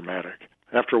 but not dramatic.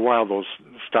 After a while, those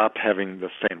stopped having the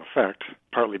same effect,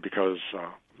 partly because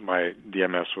the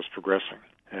MS was progressing.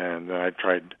 And then I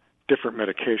tried different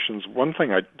medications. One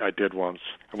thing I did once,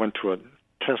 I went to a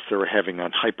test they were having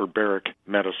on hyperbaric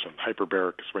medicine.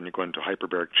 Hyperbaric is when you go into a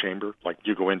hyperbaric chamber, like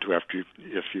you go into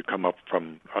if you come up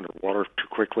from underwater too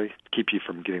quickly, keep you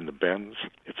from getting the bends.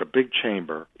 It's a big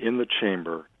chamber. In the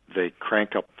chamber, they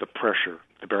crank up the pressure,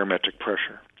 the barometric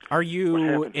pressure. Are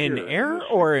you in air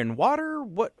or in water?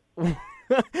 What?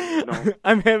 No.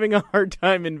 I'm having a hard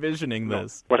time envisioning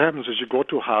this. What happens is you go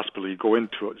to a hospital, you go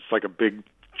into it, it's like a big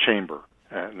chamber,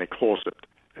 and they close it,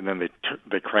 and then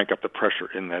they crank up the pressure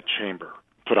in that chamber,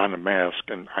 put on a mask,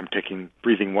 and I'm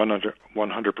breathing 100%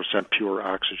 pure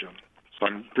oxygen. So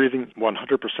I'm breathing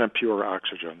 100% pure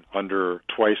oxygen under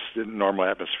twice the normal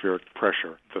atmospheric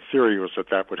pressure. The theory was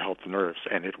that would help the nerves,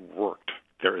 and it worked.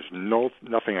 There is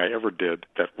nothing I ever did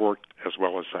that worked as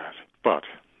well as that. But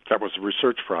that was a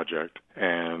research project,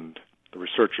 and the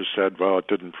researchers said, well, it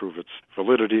didn't prove its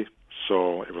validity,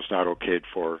 so it was not okayed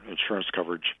for insurance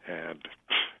coverage, and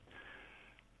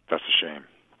that's a shame.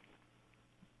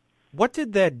 What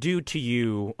did that do to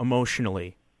you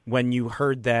emotionally when you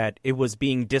heard that it was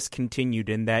being discontinued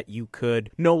and that you could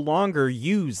no longer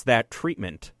use that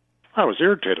treatment? I was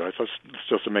irritated. I thought this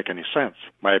doesn't make any sense.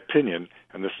 My opinion,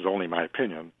 and this is only my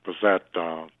opinion, was that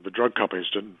the drug companies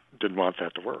didn't want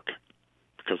that to work.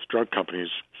 Because drug companies,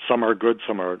 some are good,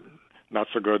 some are not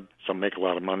so good, some make a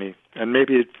lot of money. And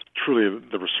maybe truly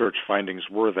the research findings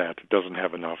were that it doesn't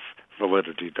have enough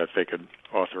validity that they could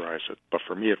authorize it. But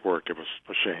for me it worked. It was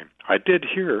a shame. I did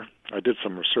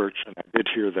some research, and I did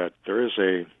hear that there is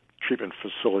a treatment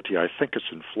facility, I think it's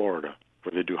in Florida,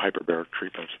 where they do hyperbaric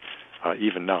treatments,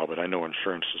 even now, but I know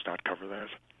insurance does not cover that.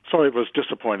 So it was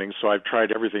disappointing, so I've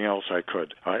tried everything else I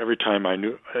could. Every time a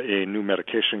new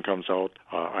medication comes out,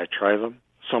 I try them.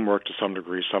 Some work to some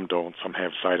degree, some don't. Some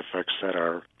have side effects that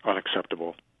are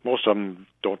unacceptable. Most of them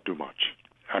don't do much.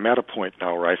 I'm at a point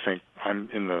now where I think I'm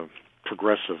in the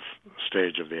progressive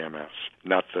stage of the MS,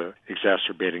 not the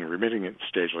exacerbating, remitting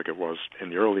stage like it was in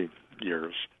the early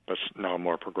years, but now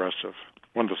more progressive.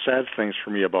 One of the sad things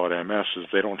for me about MS is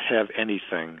they don't have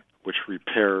anything which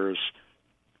repairs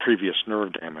previous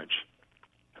nerve damage,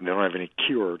 and they don't have any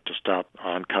cure to stop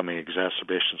oncoming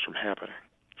exacerbations from happening.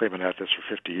 They've been at this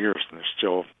for 50 years, and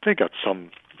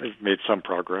they've made some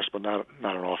progress, but not an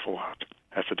awful lot.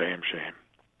 That's a damn shame.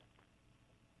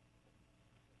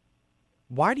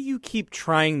 Why do you keep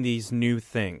trying these new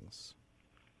things?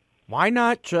 Why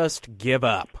not just give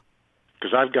up?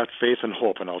 Because I've got faith and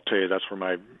hope, and I'll tell you that's where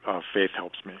my faith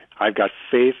helps me. I've got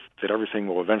faith that everything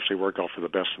will eventually work out for the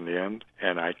best in the end,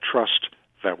 and I trust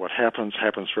that what happens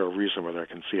for a reason, whether I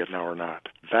can see it now or not.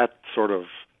 That sort of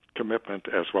commitment,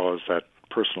 as well as that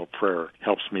personal prayer,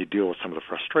 helps me deal with some of the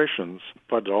frustrations,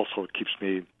 but it also keeps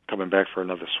me coming back for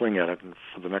another swing at it and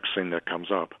for the next thing that comes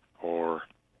up, or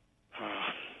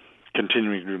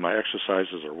continuing to do my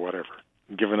exercises or whatever.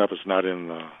 Giving up is not in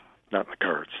the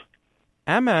cards.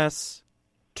 MS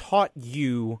taught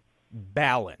you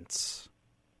balance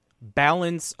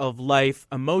of life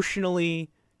emotionally,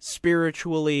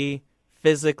 spiritually,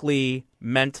 physically,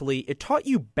 mentally. It taught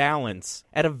you balance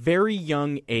at a very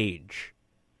young age,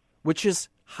 which is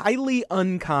highly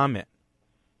uncommon.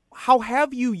 How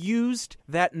have you used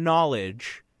that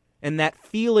knowledge and that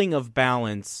feeling of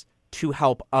balance to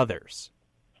help others?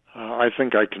 I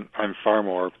think I'm far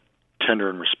more tender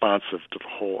and responsive to the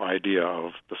whole idea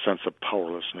of the sense of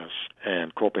powerlessness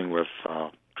and coping with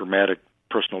dramatic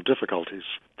personal difficulties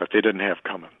that they didn't have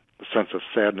coming. The sense of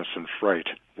sadness and fright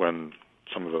when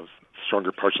some of the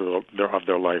stronger parts of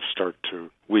their life start to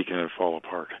weaken and fall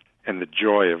apart. And the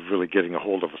joy of really getting a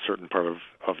hold of a certain part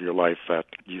of your life that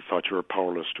you thought you were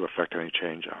powerless to affect any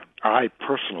change on. I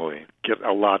personally get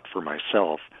a lot for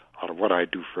myself out of what I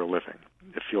do for a living.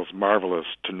 It feels marvelous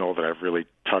to know that I've really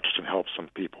touched and helped some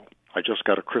people. I just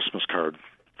got a Christmas card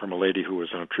from a lady who was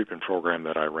in a treatment program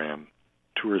that I ran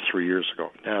 2 or 3 years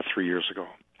ago. 3 years ago.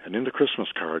 And in the Christmas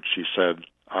card, she said,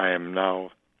 "I am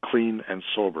now clean and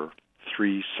sober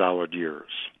 3 solid years.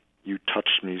 You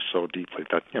touched me so deeply,"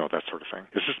 that sort of thing.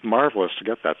 It's just marvelous to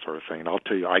get that sort of thing. And I'll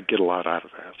tell you, I get a lot out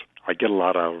of that. I get a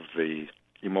lot out of the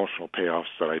emotional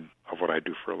payoffs of what I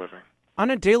do for a living. On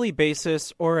a daily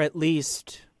basis, or at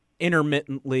least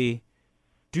intermittently,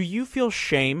 do you feel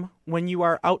shame when you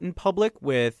are out in public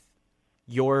with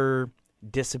your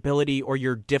disability or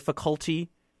your difficulty,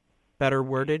 better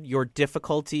worded, your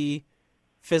difficulty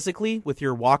physically with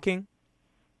your walking?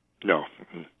 No.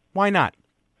 Why not?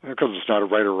 Because it's not a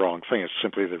right or wrong thing. It's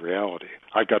simply the reality.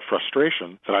 I got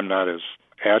frustration that I'm not as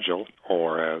agile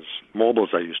or as mobile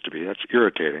as I used to be. That's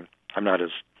irritating. I'm not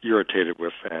as irritated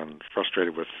with and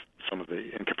frustrated with some of the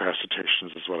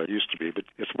incapacitations as what I used to be, but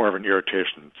it's more of an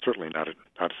irritation. It's certainly not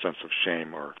a sense of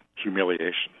shame or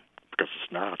humiliation, because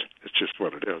it's not. It's just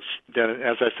what it is. Then,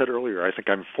 as I said earlier, I think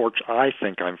I'm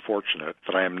fortunate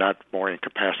that I am not more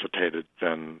incapacitated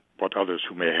than what others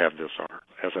who may have this are.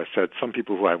 As I said, some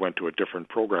people who I went to at different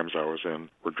programs I was in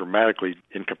were dramatically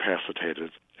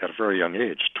incapacitated at a very young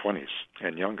age, 20s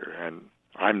and younger, and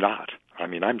I'm not. I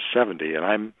mean, I'm 70, and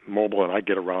I'm mobile, and I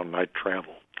get around, and I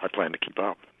travel. I plan to keep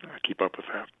up with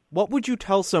that. What would you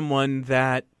tell someone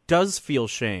that does feel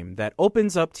shame, that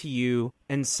opens up to you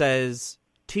and says,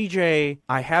 TJ,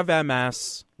 I have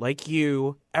MS, like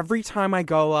you. Every time I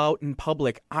go out in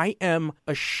public, I am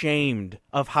ashamed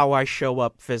of how I show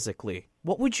up physically.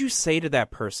 What would you say to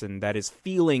that person that is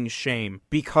feeling shame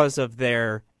because of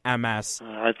their MS?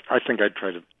 I think I'd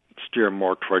try to steer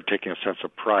more toward taking a sense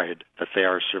of pride that they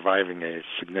are surviving a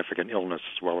significant illness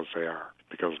as well as they are.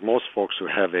 Because most folks who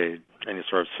have any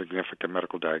sort of significant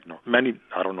medical diagnosis, many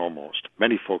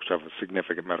folks who have a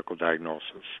significant medical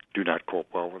diagnosis do not cope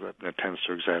well with it, and it tends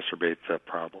to exacerbate that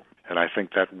problem. And I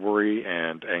think that worry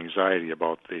and anxiety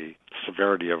about the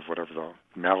severity of whatever the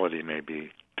malady may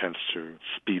be tends to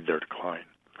speed their decline.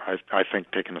 I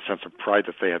think taking a sense of pride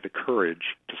that they had the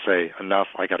courage to say, enough,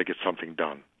 I got to get something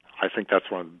done. I think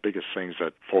that's one of the biggest things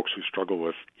that folks who struggle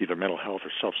with either mental health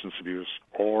or substance abuse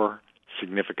or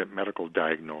significant medical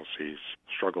diagnoses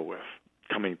struggle with,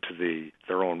 coming to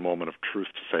their own moment of truth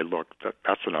to say, look,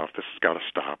 that's enough. This has got to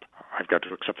stop. I've got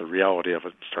to accept the reality of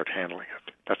it and start handling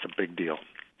it. That's a big deal.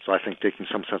 So I think taking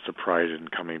some sense of pride in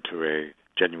coming to a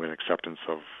genuine acceptance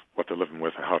of what they're living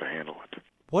with and how to handle it.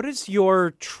 What does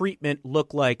your treatment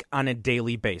look like on a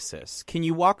daily basis? Can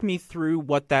you walk me through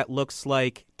what that looks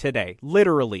like today?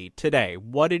 Literally today.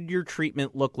 What did your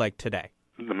treatment look like today?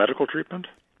 The medical treatment?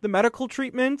 The medical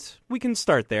treatment? We can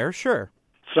start there, sure.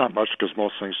 It's not much because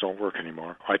most things don't work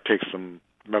anymore. I take some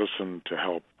medicine to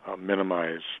help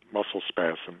minimize muscle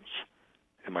spasms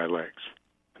in my legs,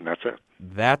 and that's it.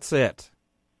 That's it.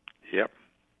 Yep.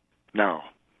 Now,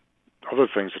 other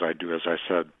things that I do, as I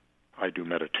said, I do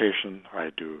meditation,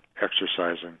 I do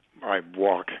exercising, I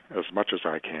walk as much as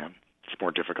I can. It's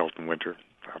more difficult in winter.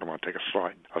 I don't want to take a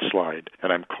slide.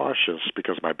 And I'm cautious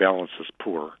because my balance is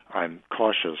poor. I'm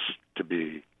cautious to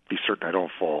be certain I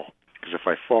don't fall. Because if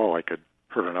I fall, I could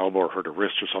hurt an elbow or hurt a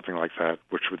wrist or something like that,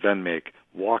 which would then make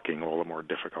walking all the more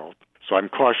difficult. So I'm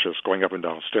cautious going up and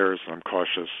down stairs, and I'm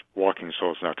cautious walking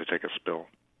so as not to take a spill.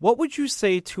 What would you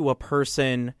say to a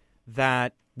person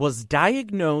that was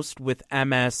diagnosed with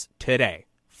MS today?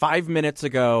 5 minutes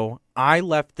ago, I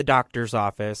left the doctor's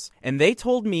office, and they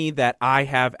told me that I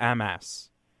have MS.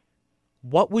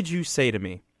 What would you say to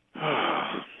me?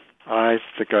 I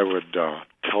think I would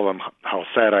tell them how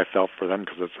sad I felt for them,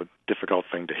 because it's a difficult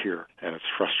thing to hear, and it's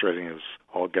frustrating as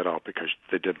all get out because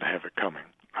they didn't have it coming.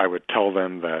 I would tell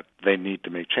them that they need to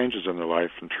make changes in their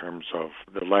life in terms of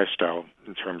their lifestyle,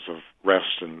 in terms of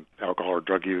rest and alcohol or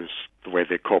drug use, the way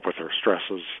they cope with their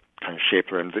stresses, kind of shape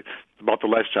them, about the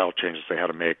lifestyle changes they had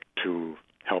to make to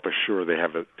help assure they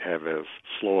have as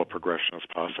slow a progression as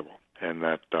possible. and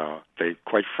that they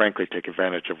quite frankly take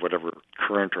advantage of whatever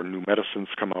current or new medicines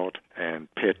come out and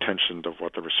pay attention to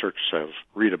what the research says,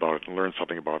 read about it and learn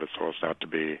something about it so as not to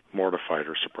be mortified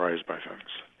or surprised by things,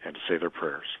 and to say their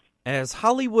prayers. As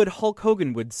Hollywood Hulk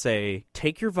Hogan would say,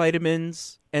 take your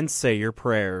vitamins and say your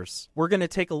prayers. We're going to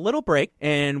take a little break,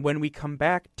 and when we come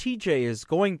back, TJ is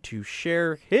going to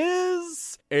share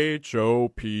his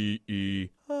HOPE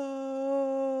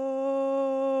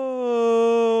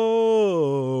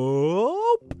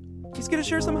hope. He's going to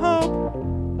share some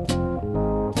hope.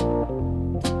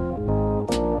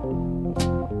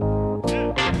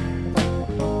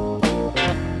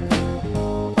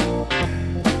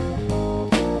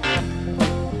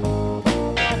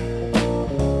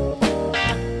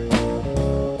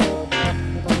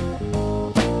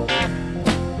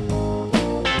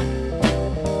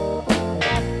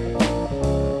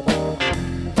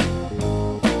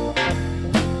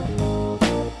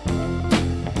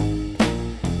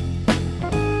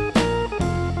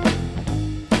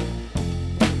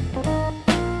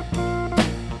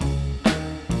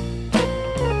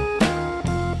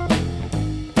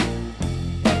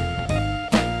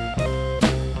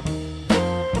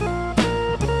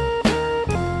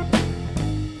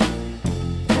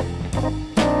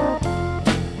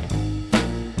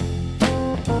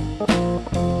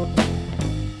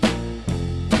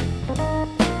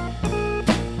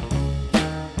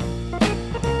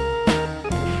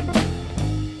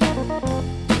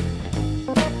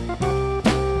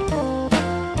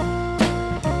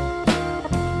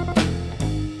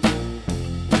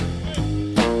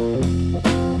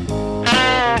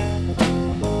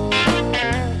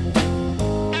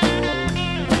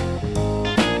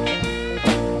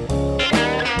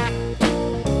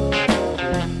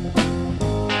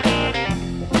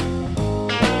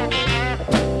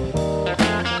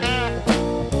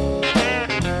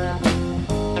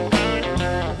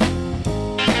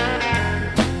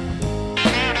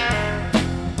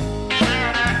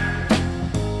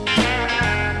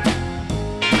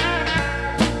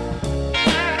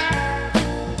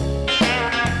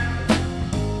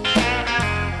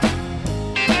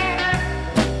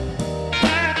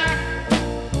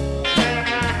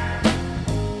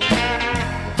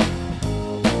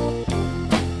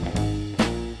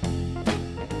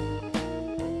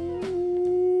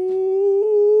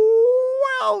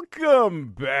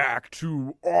 Welcome back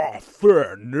to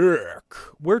Authentic,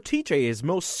 where TJ is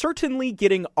most certainly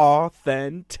getting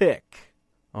authentic.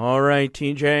 All right,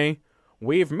 TJ,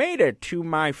 we've made it to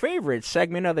my favorite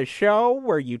segment of the show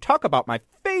where you talk about my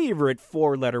favorite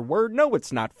four-letter word. No,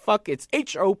 it's not fuck, it's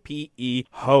HOPE,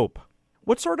 hope.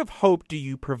 What sort of hope do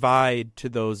you provide to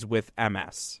those with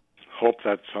MS? Hope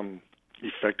that some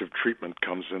effective treatment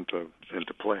comes into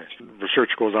play.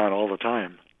 Research goes on all the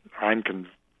time. I'm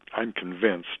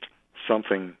convinced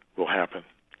something will happen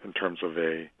in terms of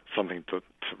something to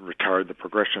retard the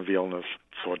progression of the illness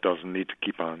so it doesn't need to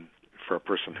keep on for a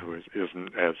person who isn't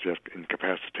as yet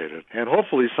incapacitated. And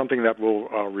hopefully something that will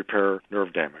repair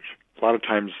nerve damage. A lot of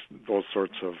times those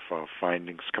sorts of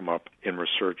findings come up in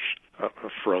research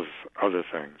for other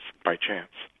things by chance.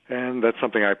 And that's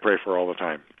something I pray for all the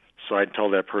time. So I'd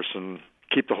tell that person,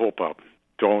 keep the hope up.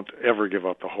 Don't ever give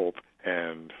up the hope,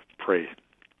 and pray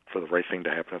for the right thing to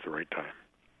happen at the right time.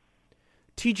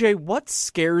 TJ, what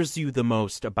scares you the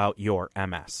most about your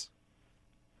MS?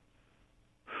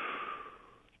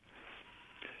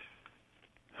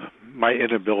 My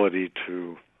inability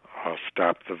to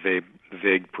stop the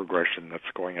vague progression that's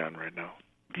going on right now.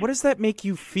 What does that make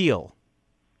you feel?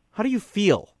 How do you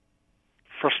feel?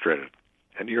 Frustrated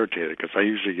and irritated, because I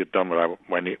usually get done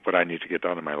what I need to get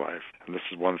done in my life. And this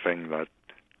is one thing that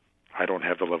I don't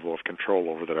have the level of control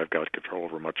over that I've got control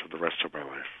over much of the rest of my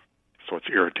life. So it's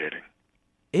irritating.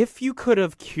 If you could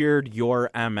have cured your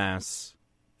MS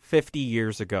 50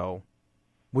 years ago,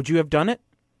 would you have done it?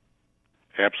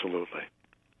 Absolutely.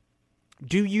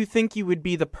 Do you think you would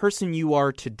be the person you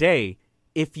are today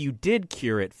if you did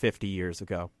cure it 50 years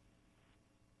ago?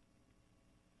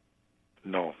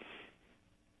 No.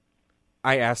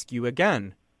 I ask you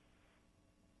again.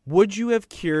 Would you have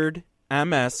cured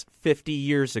MS 50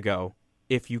 years ago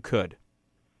if you could?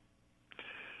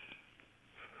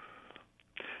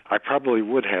 I probably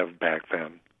would have back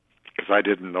then, because I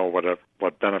didn't know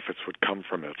what benefits would come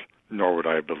from it, nor would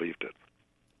I have believed it.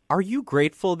 Are you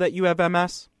grateful that you have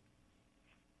MS?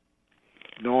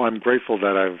 No, I'm grateful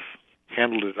that I've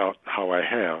handled it out how I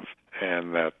have,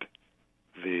 and that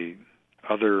the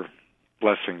other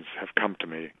blessings have come to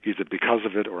me, either because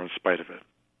of it or in spite of it.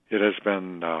 It has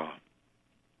been,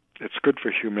 it's good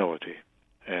for humility,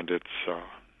 and it's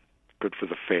good for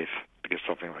the faith to get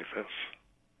something like this.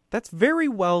 That's very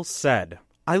well said.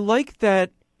 I like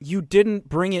that you didn't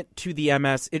bring it to the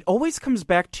MS. It always comes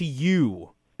back to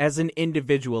you as an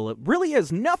individual. It really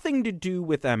has nothing to do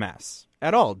with MS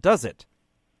at all, does it?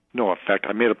 No, in fact,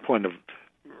 I made a point of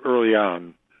early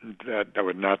on that I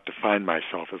would not define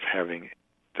myself as having,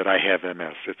 that I have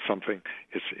MS. It's something,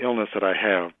 it's illness that I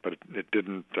have, but it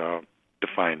didn't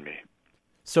define me.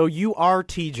 So you are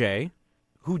TJ,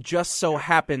 who just so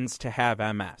happens to have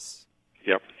MS.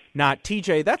 Yep. Not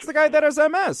TJ, that's the guy that has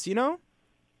MS, you know?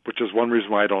 Which is one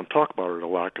reason why I don't talk about it a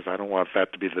lot, because I don't want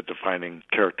that to be the defining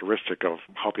characteristic of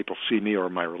how people see me or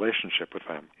my relationship with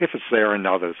them. If it's there, and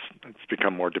now that it's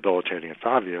become more debilitating, it's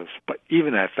obvious. But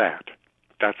even at that,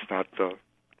 that's not the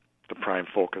prime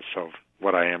focus of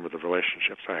what I am with the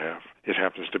relationships I have. It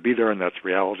happens to be there, and that's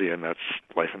reality, and that's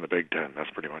life in the Big Ten. That's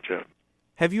pretty much it.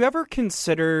 Have you ever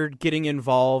considered getting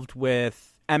involved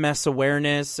with MS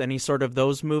awareness, any sort of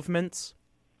those movements?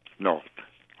 No.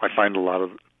 I find a lot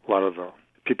of the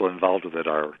people involved with it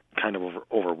are kind of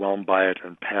overwhelmed by it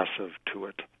and passive to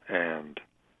it, and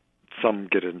some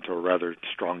get into a rather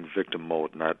strong victim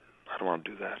mode, and I don't want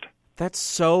to do that. That's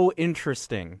so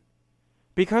interesting.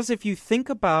 Because if you think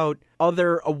about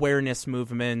other awareness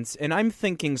movements, and I'm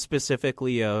thinking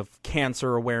specifically of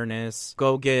cancer awareness,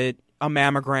 go get a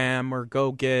mammogram or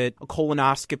go get a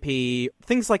colonoscopy,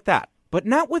 things like that, but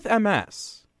not with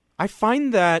MS. I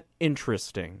find that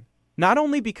interesting. Not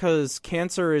only because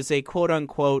cancer is a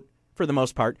quote-unquote, for the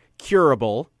most part,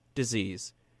 curable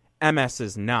disease. MS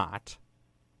is not.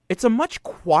 It's a much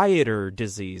quieter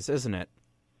disease, isn't it?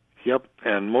 Yep,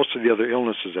 and most of the other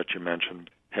illnesses that you mentioned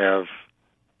have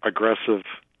aggressive,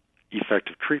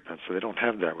 effective treatments, so they don't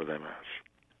have that with MS.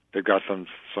 They've got some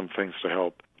things to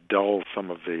help dull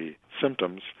some of the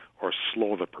symptoms or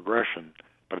slow the progression,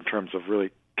 but in terms of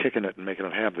really kicking it and making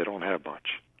it happen, they don't have much.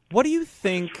 What do you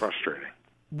think? It's frustrating.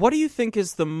 What do you think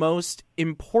is the most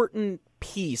important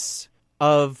piece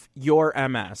of your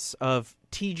MS, of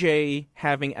TJ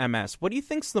having MS? What do you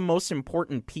think is the most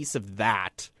important piece of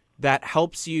that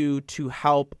helps you to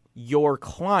help your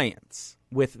clients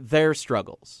with their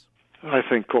struggles? I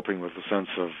think coping with a sense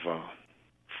of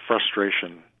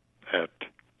frustration at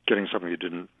getting something you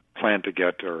didn't plan to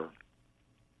get or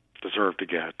deserve to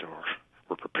get or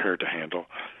were prepared to handle,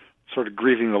 sort of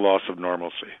grieving the loss of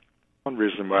normalcy. One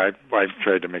reason why I've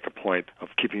tried to make a point of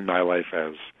keeping my life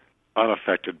as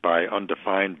unaffected by,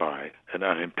 undefined by, and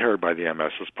unimpaired by the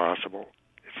MS as possible.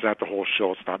 It's not the whole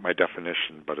show, it's not my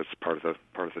definition, but it's part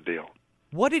of the deal.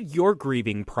 What did your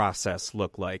grieving process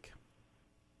look like?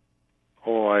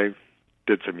 Oh, I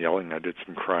did some yelling, I did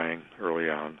some crying early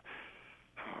on.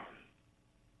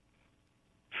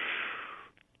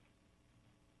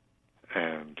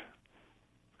 And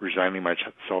resigning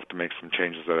myself to make some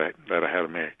changes that I had to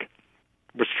make,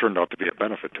 which turned out to be a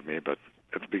benefit to me, but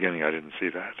at the beginning I didn't see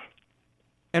that.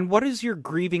 And what does your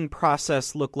grieving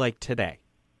process look like today?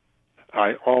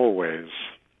 I always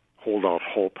hold out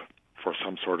hope for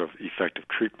some sort of effective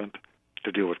treatment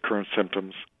to deal with current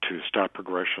symptoms, to stop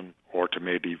progression, or to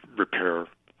maybe repair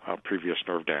previous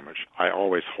nerve damage. I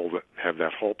always have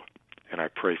that hope, and I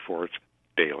pray for it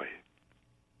daily.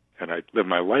 And I live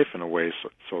my life in a way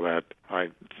so that I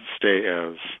stay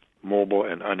as mobile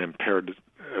and unimpaired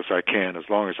as I can, as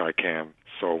long as I can,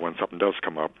 so when something does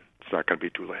come up, it's not going to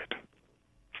be too late.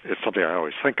 It's something I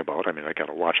always think about. I mean, I got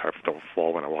to watch how I don't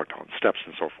fall when I walk down steps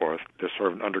and so forth. There's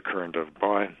sort of an undercurrent of,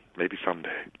 boy, maybe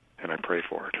someday, and I pray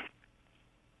for it.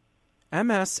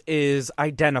 MS is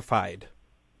identified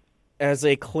as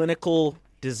a clinical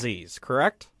disease,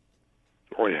 correct?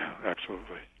 Oh, yeah,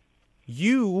 absolutely.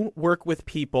 You work with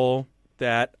people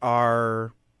that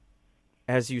are,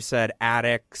 as you said,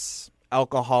 addicts,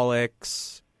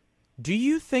 alcoholics. Do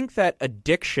you think that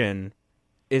addiction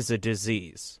is a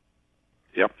disease?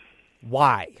 Yep.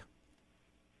 Why?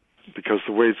 Because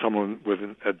the way someone with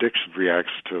an addiction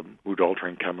reacts to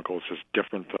mood-altering chemicals is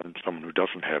different than someone who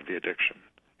doesn't have the addiction.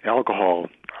 Alcohol,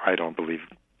 I don't believe,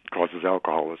 causes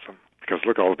alcoholism, because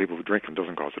look at all the people who drink and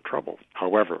doesn't cause the trouble.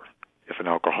 However, if an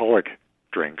alcoholic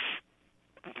drinks,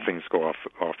 things go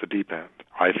off the deep end.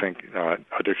 I think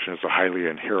addiction is a highly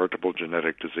inheritable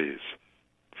genetic disease.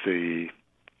 The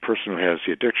person who has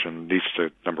the addiction needs to,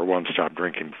 number one, stop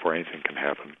drinking before anything can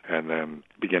happen, and then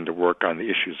begin to work on the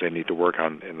issues they need to work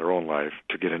on in their own life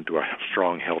to get into a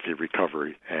strong, healthy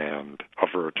recovery and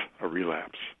avert a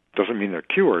relapse. Doesn't mean they're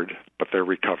cured, but they're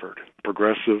recovered.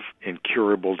 Progressive,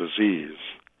 incurable disease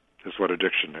is what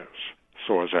addiction is.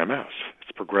 So is MS.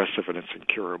 It's progressive and it's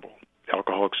incurable.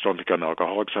 alcoholics don't become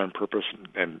alcoholics on purpose,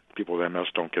 and people with MS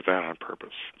don't get that on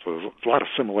purpose. So there's a lot of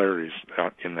similarities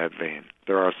in that vein.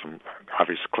 There are some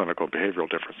obvious clinical behavioral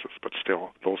differences, but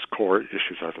still, those core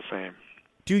issues are the same.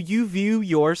 Do you view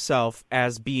yourself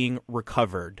as being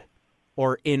recovered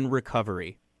or in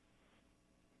recovery?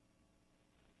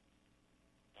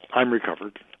 I'm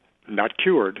recovered. Not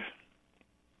cured,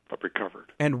 but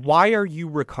recovered. And why are you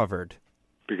recovered?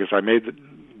 Because I made the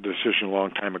decision a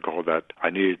long time ago that I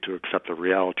needed to accept the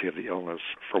reality of the illness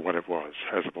for what it was,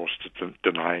 as opposed to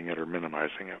denying it or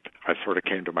minimizing it. I sort of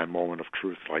came to my moment of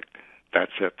truth, like,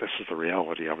 that's it, this is the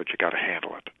reality of it, you got to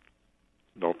handle it.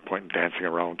 No point in dancing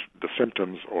around the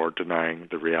symptoms or denying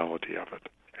the reality of it.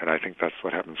 And I think that's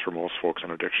what happens for most folks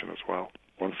in addiction as well.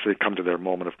 Once they come to their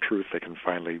moment of truth, they can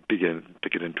finally begin to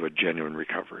get into a genuine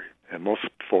recovery. And most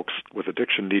folks with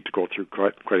addiction need to go through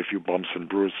quite a few bumps and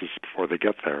bruises before they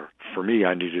get there. For me,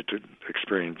 I needed to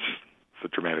experience the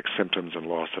dramatic symptoms and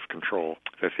loss of control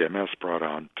that the MS brought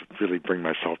on to really bring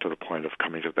myself to the point of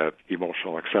coming to that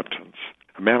emotional acceptance.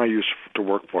 A man I used to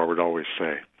work for would always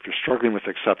say, if you're struggling with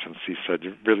acceptance, he said,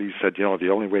 the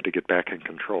only way to get back in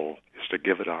control is to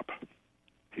give it up.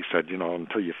 He said,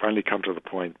 until you finally come to the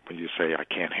point when you say, I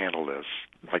can't handle this,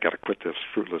 I got to quit this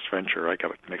fruitless venture, I got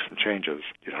to make some changes,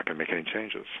 you're not going to make any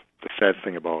changes. The sad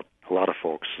thing about a lot of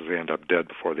folks is they end up dead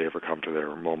before they ever come to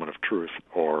their moment of truth,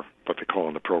 or what they call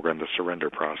in the program the surrender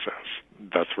process.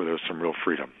 That's where there's some real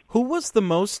freedom. Who was the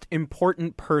most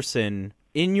important person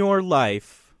in your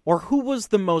life, or who was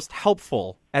the most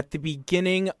helpful at the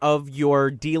beginning of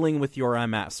your dealing with your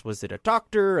MS? Was it a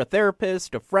doctor, a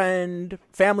therapist, a friend,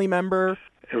 family member?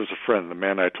 It was a friend, the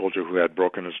man I told you who had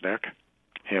broken his neck,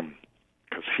 him,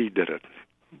 because he did it.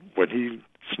 When he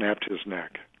snapped his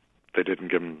neck, they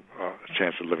didn't give him a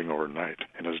chance of living overnight.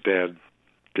 And his dad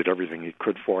did everything he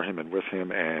could for him and with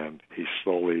him, and he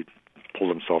slowly pulled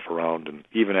himself around. And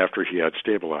even after he had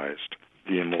stabilized,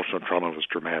 the emotional trauma was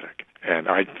dramatic. And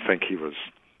I think he was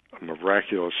a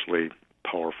miraculously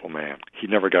powerful man. He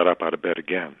never got up out of bed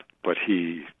again, but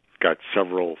he got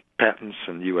several patents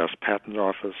in the U.S. Patent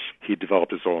Office. He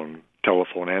developed his own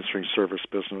telephone answering service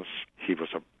business. He was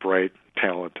a bright,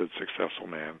 talented, successful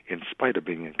man, in spite of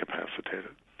being incapacitated.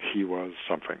 He was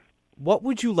something. What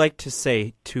would you like to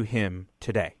say to him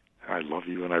today? I love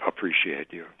you and I appreciate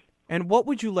you. And what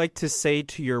would you like to say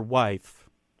to your wife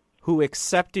who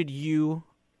accepted you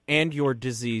and your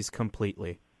disease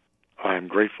completely? I am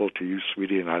grateful to you,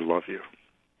 sweetie, and I love you.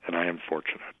 And I am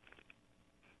fortunate.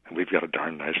 And we've got a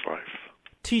darn nice life.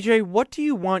 TJ, what do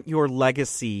you want your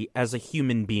legacy as a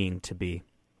human being to be?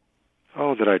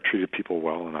 Oh, that I treated people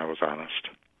well and I was honest.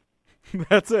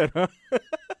 That's it, huh?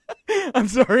 I'm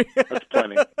sorry. That's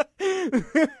plenty.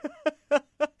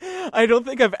 I don't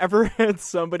think I've ever had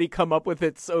somebody come up with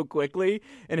it so quickly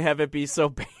and have it be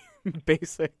so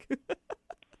basic.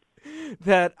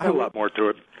 That a lot more to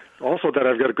it. Also that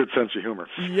I've got a good sense of humor.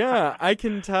 Yeah, I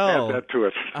can tell. Add that to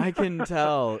it. I can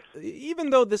tell.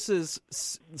 Even though this is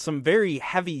some very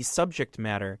heavy subject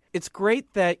matter, it's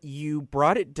great that you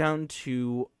brought it down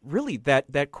to really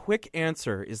that quick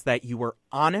answer is that you were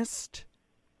honest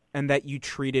and that you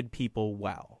treated people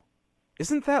well.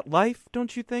 Isn't that life,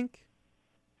 don't you think?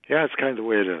 Yeah, it's kind of the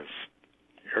way it is.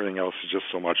 Everything else is just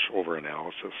so much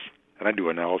over-analysis. And I do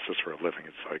analysis for a living.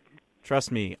 It's like...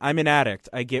 Trust me, I'm an addict.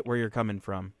 I get where you're coming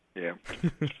from. Yeah.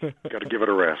 Got to give it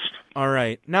a rest. All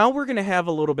right. Now we're going to have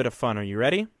a little bit of fun. Are you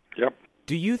ready? Yep.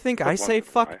 Do you think I say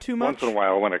fuck too much? Once in a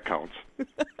while when it counts.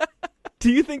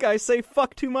 Do you think I say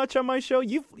fuck too much on my show?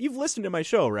 You've listened to my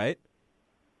show, right?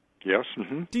 Yes.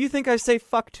 Mm-hmm. Do you think I say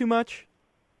fuck too much?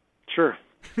 Sure.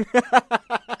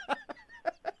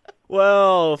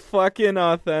 Well, fucking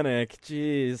authentic.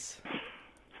 Jeez.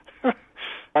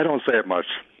 I don't say it much.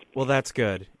 Well, that's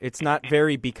good. It's not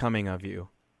very becoming of you.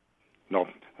 No,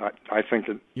 I think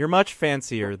that... You're much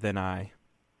fancier than I.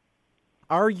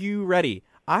 Are you ready?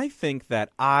 I think that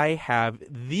I have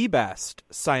the best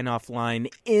sign-off line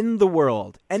in the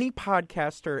world. Any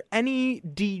podcaster, any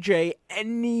DJ,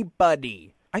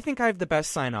 anybody. I think I have the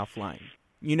best sign-off line.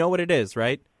 You know what it is,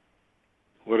 right?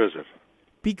 What is it?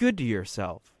 Be good to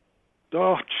yourself.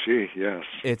 Oh, gee, yes.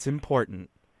 It's important.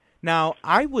 Now,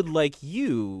 I would like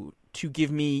you to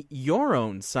give me your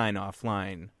own sign-off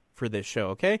line for this show,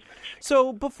 okay?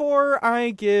 So before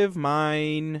I give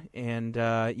mine and,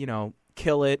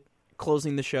 kill it,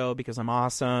 closing the show because I'm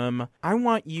awesome, I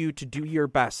want you to do your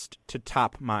best to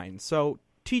top mine. So,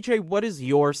 TJ, what is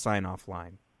your sign-off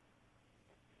line?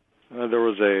 There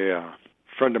was a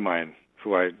friend of mine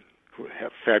who had a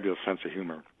fabulous sense of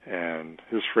humor, And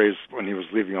his phrase when he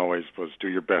was leaving always was, "Do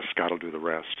your best, God will do the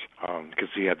rest," because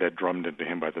he had that drummed into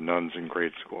him by the nuns in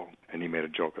grade school, and he made a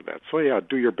joke of that. So yeah,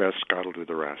 do your best, God will do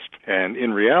the rest. And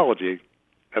in reality,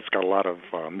 that's got a lot of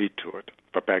meat to it.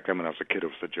 But back then when I was a kid, it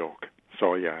was a joke.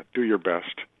 So yeah, do your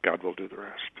best, God will do the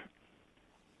rest.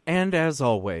 And as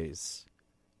always,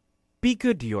 be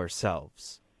good to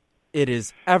yourselves. It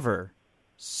is ever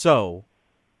so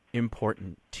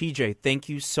important. TJ, thank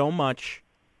you so much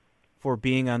for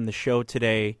being on the show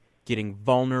today, getting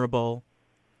vulnerable,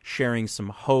 sharing some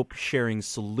hope, sharing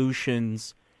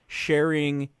solutions,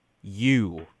 sharing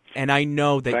you. And I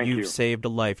know that Thank you've you. saved a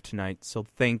life tonight, so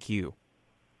thank you.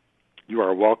 You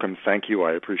are welcome. Thank you.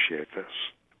 I appreciate this.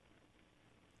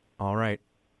 All right.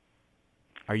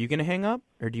 Are you going to hang up,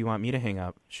 or do you want me to hang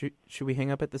up? Should we hang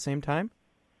up at the same time?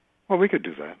 Well, we could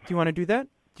do that. Do you want to do that?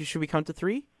 Should we count to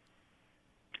 3?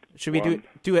 Should we One.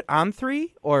 do it on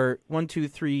 3, or 1, 2,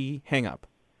 3, hang up?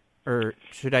 Or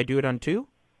should I do it on 2?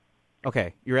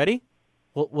 Okay, you ready?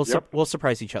 We'll Yep. we'll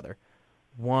surprise each other.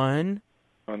 1,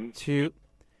 2,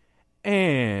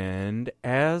 and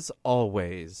as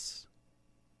always,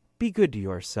 be good to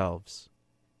yourselves.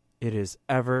 It is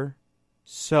ever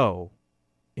so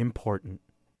important.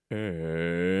 As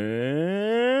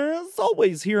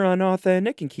always, here on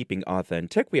Authentic and Keeping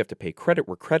Authentic, we have to pay credit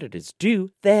where credit is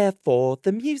due. Therefore,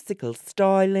 the musical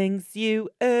stylings you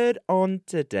heard on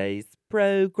today's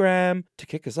program. To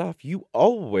kick us off, you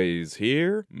always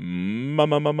hear Mad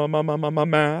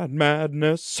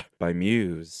Madness by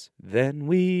Muse. Then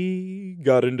we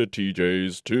got into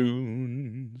TJ's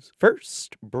tunes.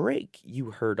 First break,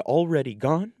 you heard Already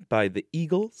Gone by the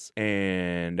Eagles.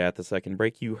 And at the second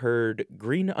break, you heard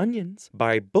Green Onions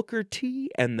by Booker T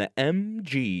and the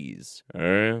MGs.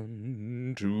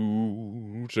 And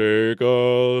to take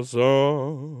us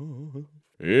off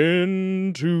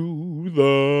into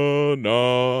the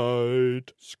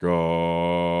night sky.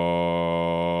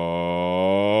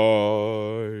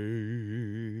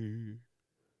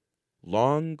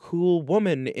 Long Cool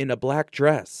Woman in a Black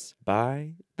Dress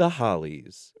by the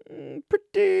Hollies.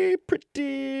 Pretty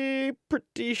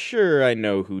sure I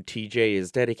know who TJ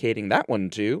is dedicating that one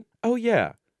to. Oh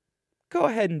yeah, go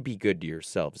ahead and be good to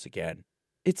yourselves again.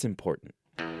 It's important.